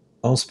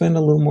 I'll spend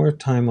a little more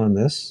time on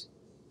this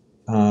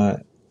uh,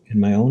 in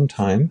my own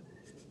time,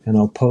 and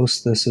I'll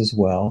post this as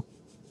well.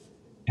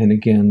 And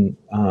again,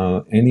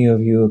 any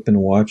of you who have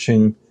been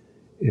watching,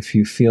 if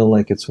you feel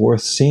like it's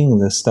worth seeing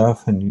this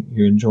stuff and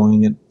you're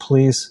enjoying it,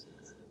 please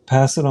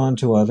pass it on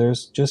to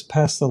others. Just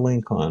pass the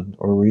link on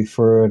or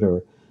refer it,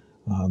 or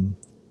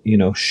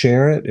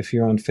share it if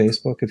you're on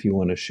Facebook. If you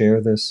want to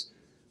share this,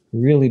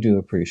 really do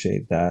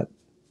appreciate that,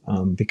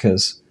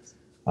 because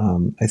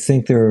I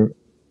think there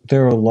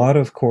are a lot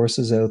of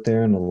courses out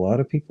there and a lot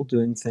of people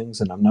doing things,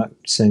 and I'm not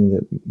saying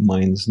that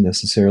mine's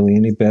necessarily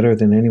any better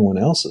than anyone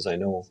else's. I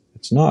know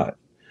it's not,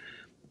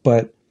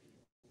 but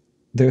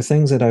there are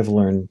things that I've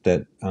learned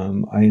that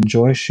I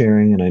enjoy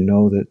sharing, and I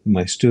know that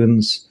my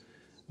students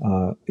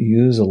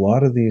use a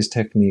lot of these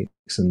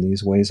techniques and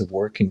these ways of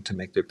working to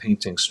make their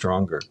painting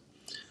stronger.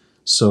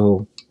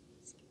 So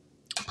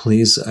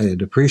please,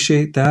 I'd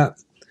appreciate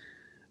that.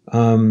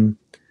 Um,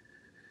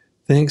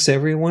 Thanks,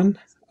 everyone.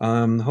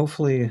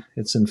 Hopefully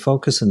it's in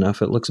focus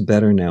enough. It looks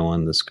better now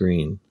on the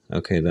screen.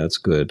 Okay, that's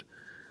good.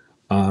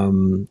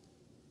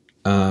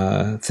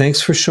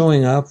 Thanks for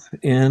showing up,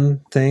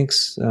 Anne.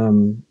 Thanks.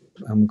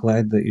 I'm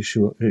glad that you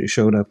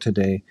showed up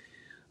today.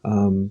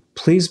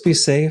 Please be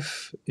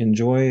safe.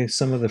 Enjoy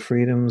some of the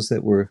freedoms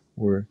that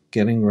we're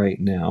getting right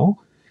now.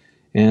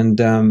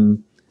 And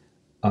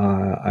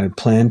I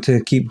plan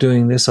to keep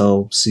doing this.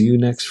 I'll see you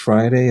next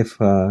Friday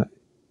if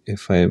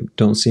I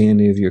don't see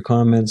any of your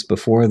comments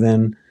before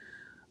then.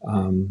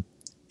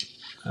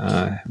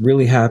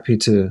 Really happy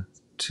to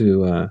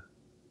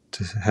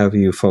have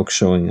you folks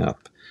showing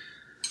up.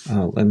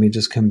 Let me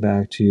just come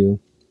back to you.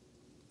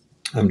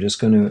 I'm just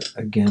going to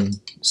again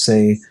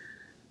say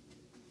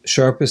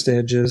sharpest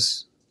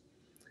edges,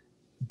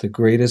 the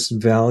greatest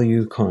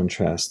value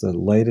contrast, the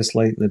lightest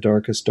light and the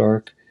darkest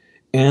dark,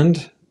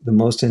 and the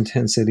most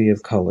intensity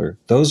of color.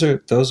 Those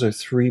are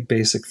three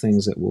basic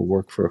things that will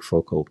work for a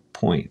focal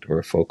point or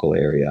a focal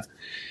area.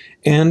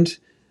 And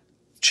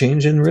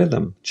change in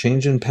rhythm,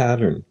 change in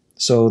pattern.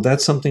 So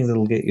that's something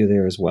that'll get you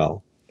there as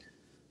well.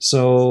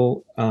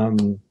 So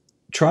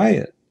try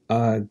it.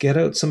 Get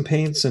out some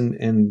paints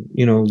and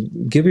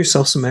give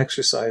yourself some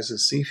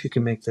exercises. See if you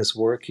can make this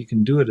work. You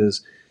can do it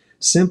as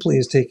simply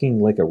as taking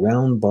like a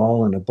round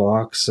ball in a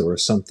box or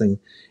something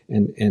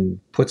and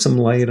put some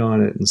light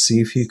on it and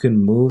see if you can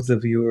move the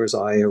viewer's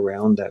eye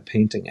around that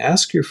painting.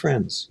 Ask your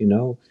friends,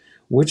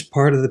 which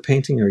part of the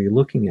painting are you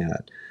looking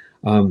at?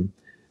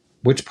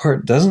 Which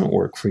part doesn't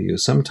work for you?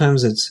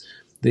 Sometimes it's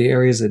the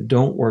areas that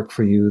don't work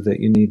for you that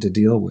you need to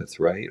deal with,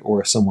 right?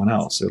 Or someone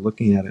else. They're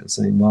looking at it and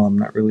saying, well, I'm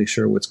not really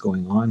sure what's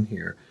going on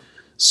here.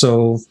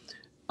 So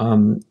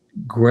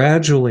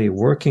gradually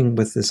working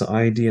with this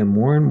idea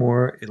more and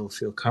more, it'll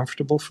feel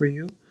comfortable for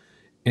you.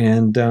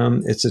 And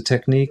it's a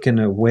technique and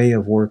a way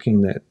of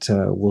working that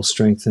will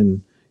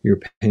strengthen your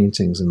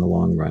paintings in the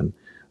long run.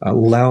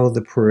 Allow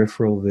the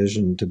peripheral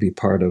vision to be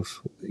part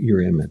of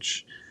your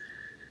image.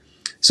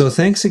 So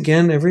thanks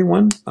again,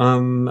 everyone.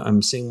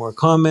 I'm seeing more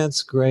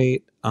comments.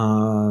 Great.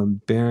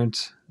 Bernd,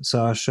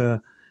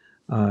 Sasha,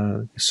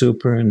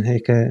 Super, and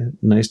Heike.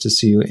 Nice to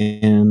see you,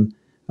 Anne.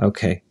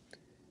 Okay.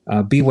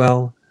 Be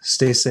well,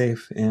 stay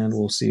safe, and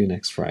we'll see you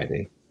next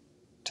Friday.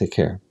 Take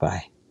care.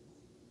 Bye.